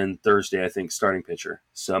 and then Thursday, I think, starting pitcher.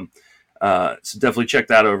 So definitely check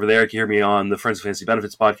that over there. You can hear me on the Friends of Fantasy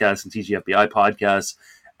Benefits podcast and TGFBI podcast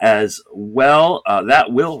as well.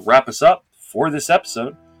 That will wrap us up for this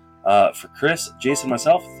episode. For Chris, Jason,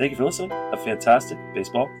 myself, thank you for listening. A fantastic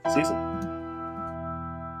baseball season.